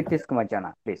 Dr. Prithvish Kumar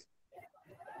Jana, please.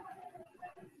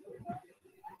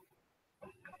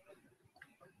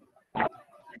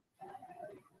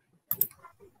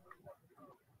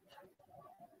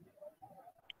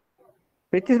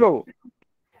 Prithvish Babu.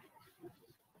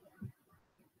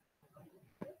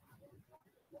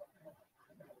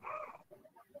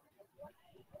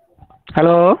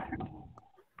 Hello,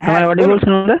 am I audible, বলুন।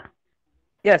 Sunanda?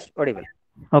 Yes, audible.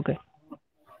 Okay.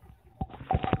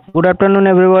 Good afternoon,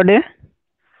 everybody.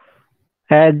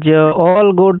 As all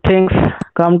good things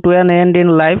come to an end in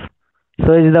life, so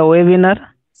is the webinar.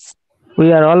 We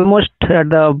are almost at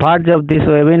the verge of this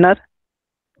webinar.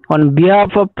 On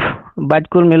behalf of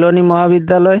Bajkur Miloni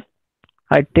Mahavidyalaya,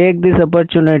 I take this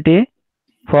opportunity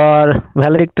for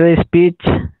valedictory speech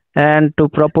and to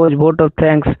propose vote of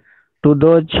thanks to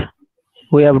those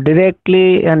who have directly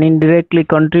and indirectly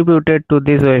contributed to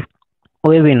this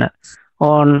webinar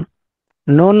on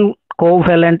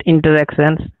non-covalent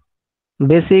interactions,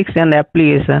 basics and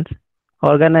applications,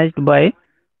 organized by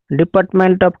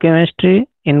Department of Chemistry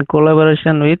in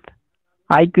collaboration with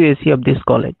IQAC of this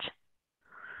college.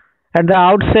 At the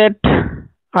outset,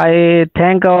 I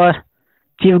thank our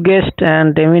chief guest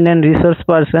and eminent resource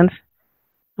persons,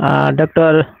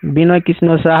 Dr. Binoy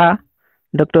Krishna Saha,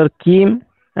 Dr. Kim,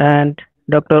 and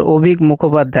Dr. Obhik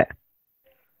Mukhopadhyay.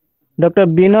 Dr.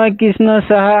 Binoy Krishna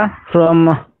Saha from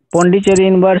Pondicherry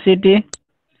University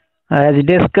has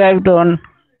described on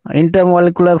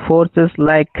intermolecular forces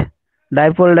like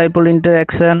dipole-dipole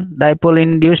interaction,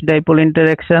 dipole-induced dipole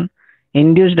interaction,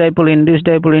 induced dipole-induced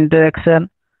dipole interaction,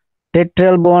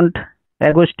 tetral bond,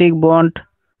 agostic bond,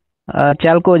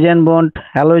 chalcogen bond,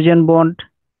 halogen bond,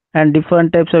 and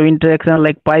different types of interaction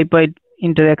like pi-pi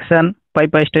interaction,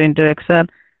 pi-pi star interaction,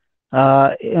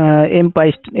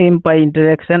 m-pi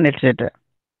interaction, etc.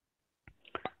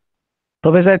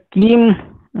 Professor Kim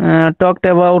talked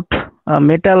about a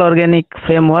metal organic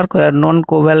framework where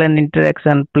non-covalent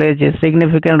interaction plays a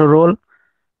significant role,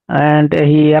 and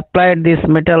he applied this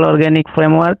metal organic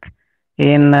framework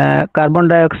in carbon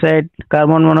dioxide,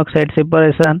 carbon monoxide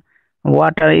separation,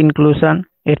 water inclusion,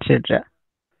 etc.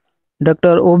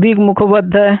 Dr. Obhik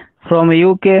Mukhopadhyay from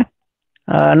UK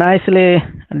nicely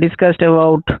discussed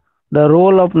about the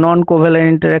role of non-covalent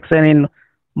interaction in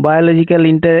biological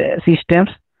systems,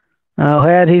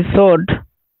 where he showed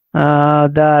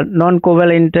the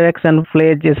non-covalent interaction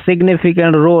plays a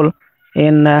significant role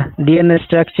in DNA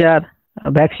structure,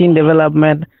 vaccine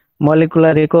development,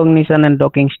 molecular recognition, and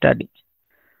docking studies.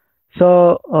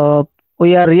 So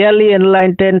we are really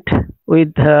enlightened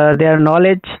with their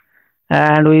knowledge,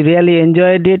 and we really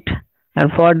enjoyed it. And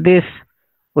for this,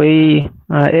 we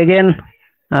again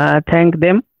thank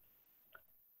them.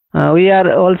 We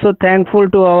are also thankful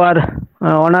to our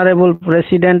Honorable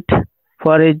President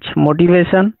for his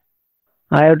motivation.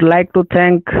 I would like to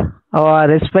thank our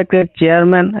respected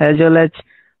chairman as well as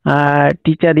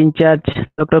teacher in charge,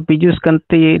 Dr. Piyush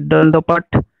Kanti Dandopat,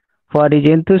 for his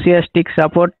enthusiastic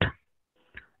support.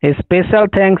 A special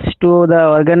thanks to the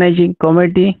organizing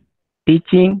committee,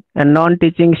 teaching and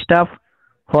non-teaching staff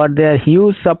for their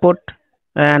huge support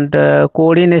and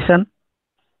coordination.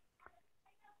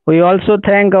 We also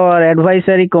thank our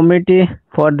advisory committee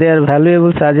for their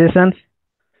valuable suggestions.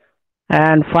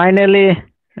 And finally,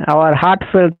 our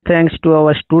heartfelt thanks to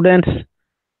our students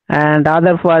and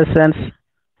other persons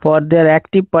for their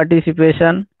active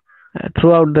participation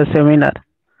throughout the seminar.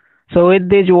 So with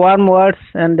these warm words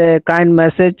and a kind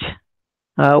message,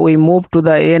 we move to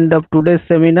the end of today's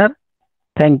seminar.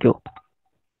 Thank you.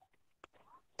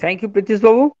 Thank you, Pritish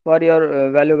Babu, for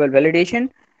your valuable validation.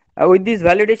 With this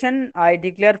validation, I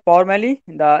declare formally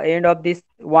the end of this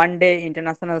one-day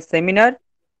international seminar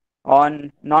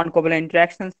on non-covalent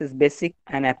interactions is basic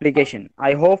and application.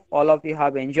 I hope all of you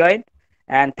have enjoyed,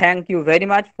 and thank you very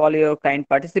much for your kind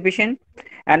participation.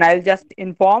 And I'll just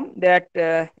inform that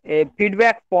a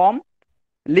feedback form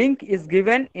link is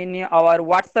given in our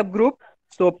WhatsApp group.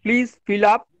 So please fill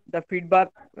up the feedback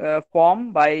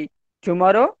form by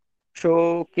tomorrow.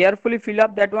 So carefully fill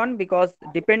up that one, because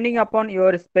depending upon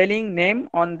your spelling name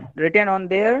on written on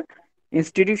there,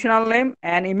 institutional name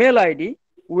and email ID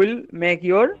will make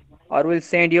your or will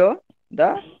send you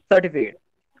the certificate.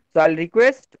 So I'll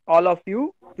request all of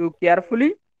you to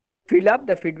carefully fill up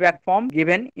the feedback form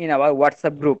given in our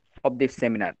WhatsApp group of this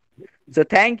seminar. So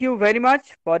thank you very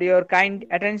much for your kind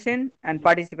attention and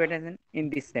participation in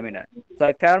this seminar. So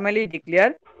I formally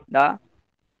declare the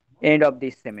end of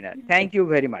this seminar. Thank you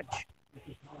very much.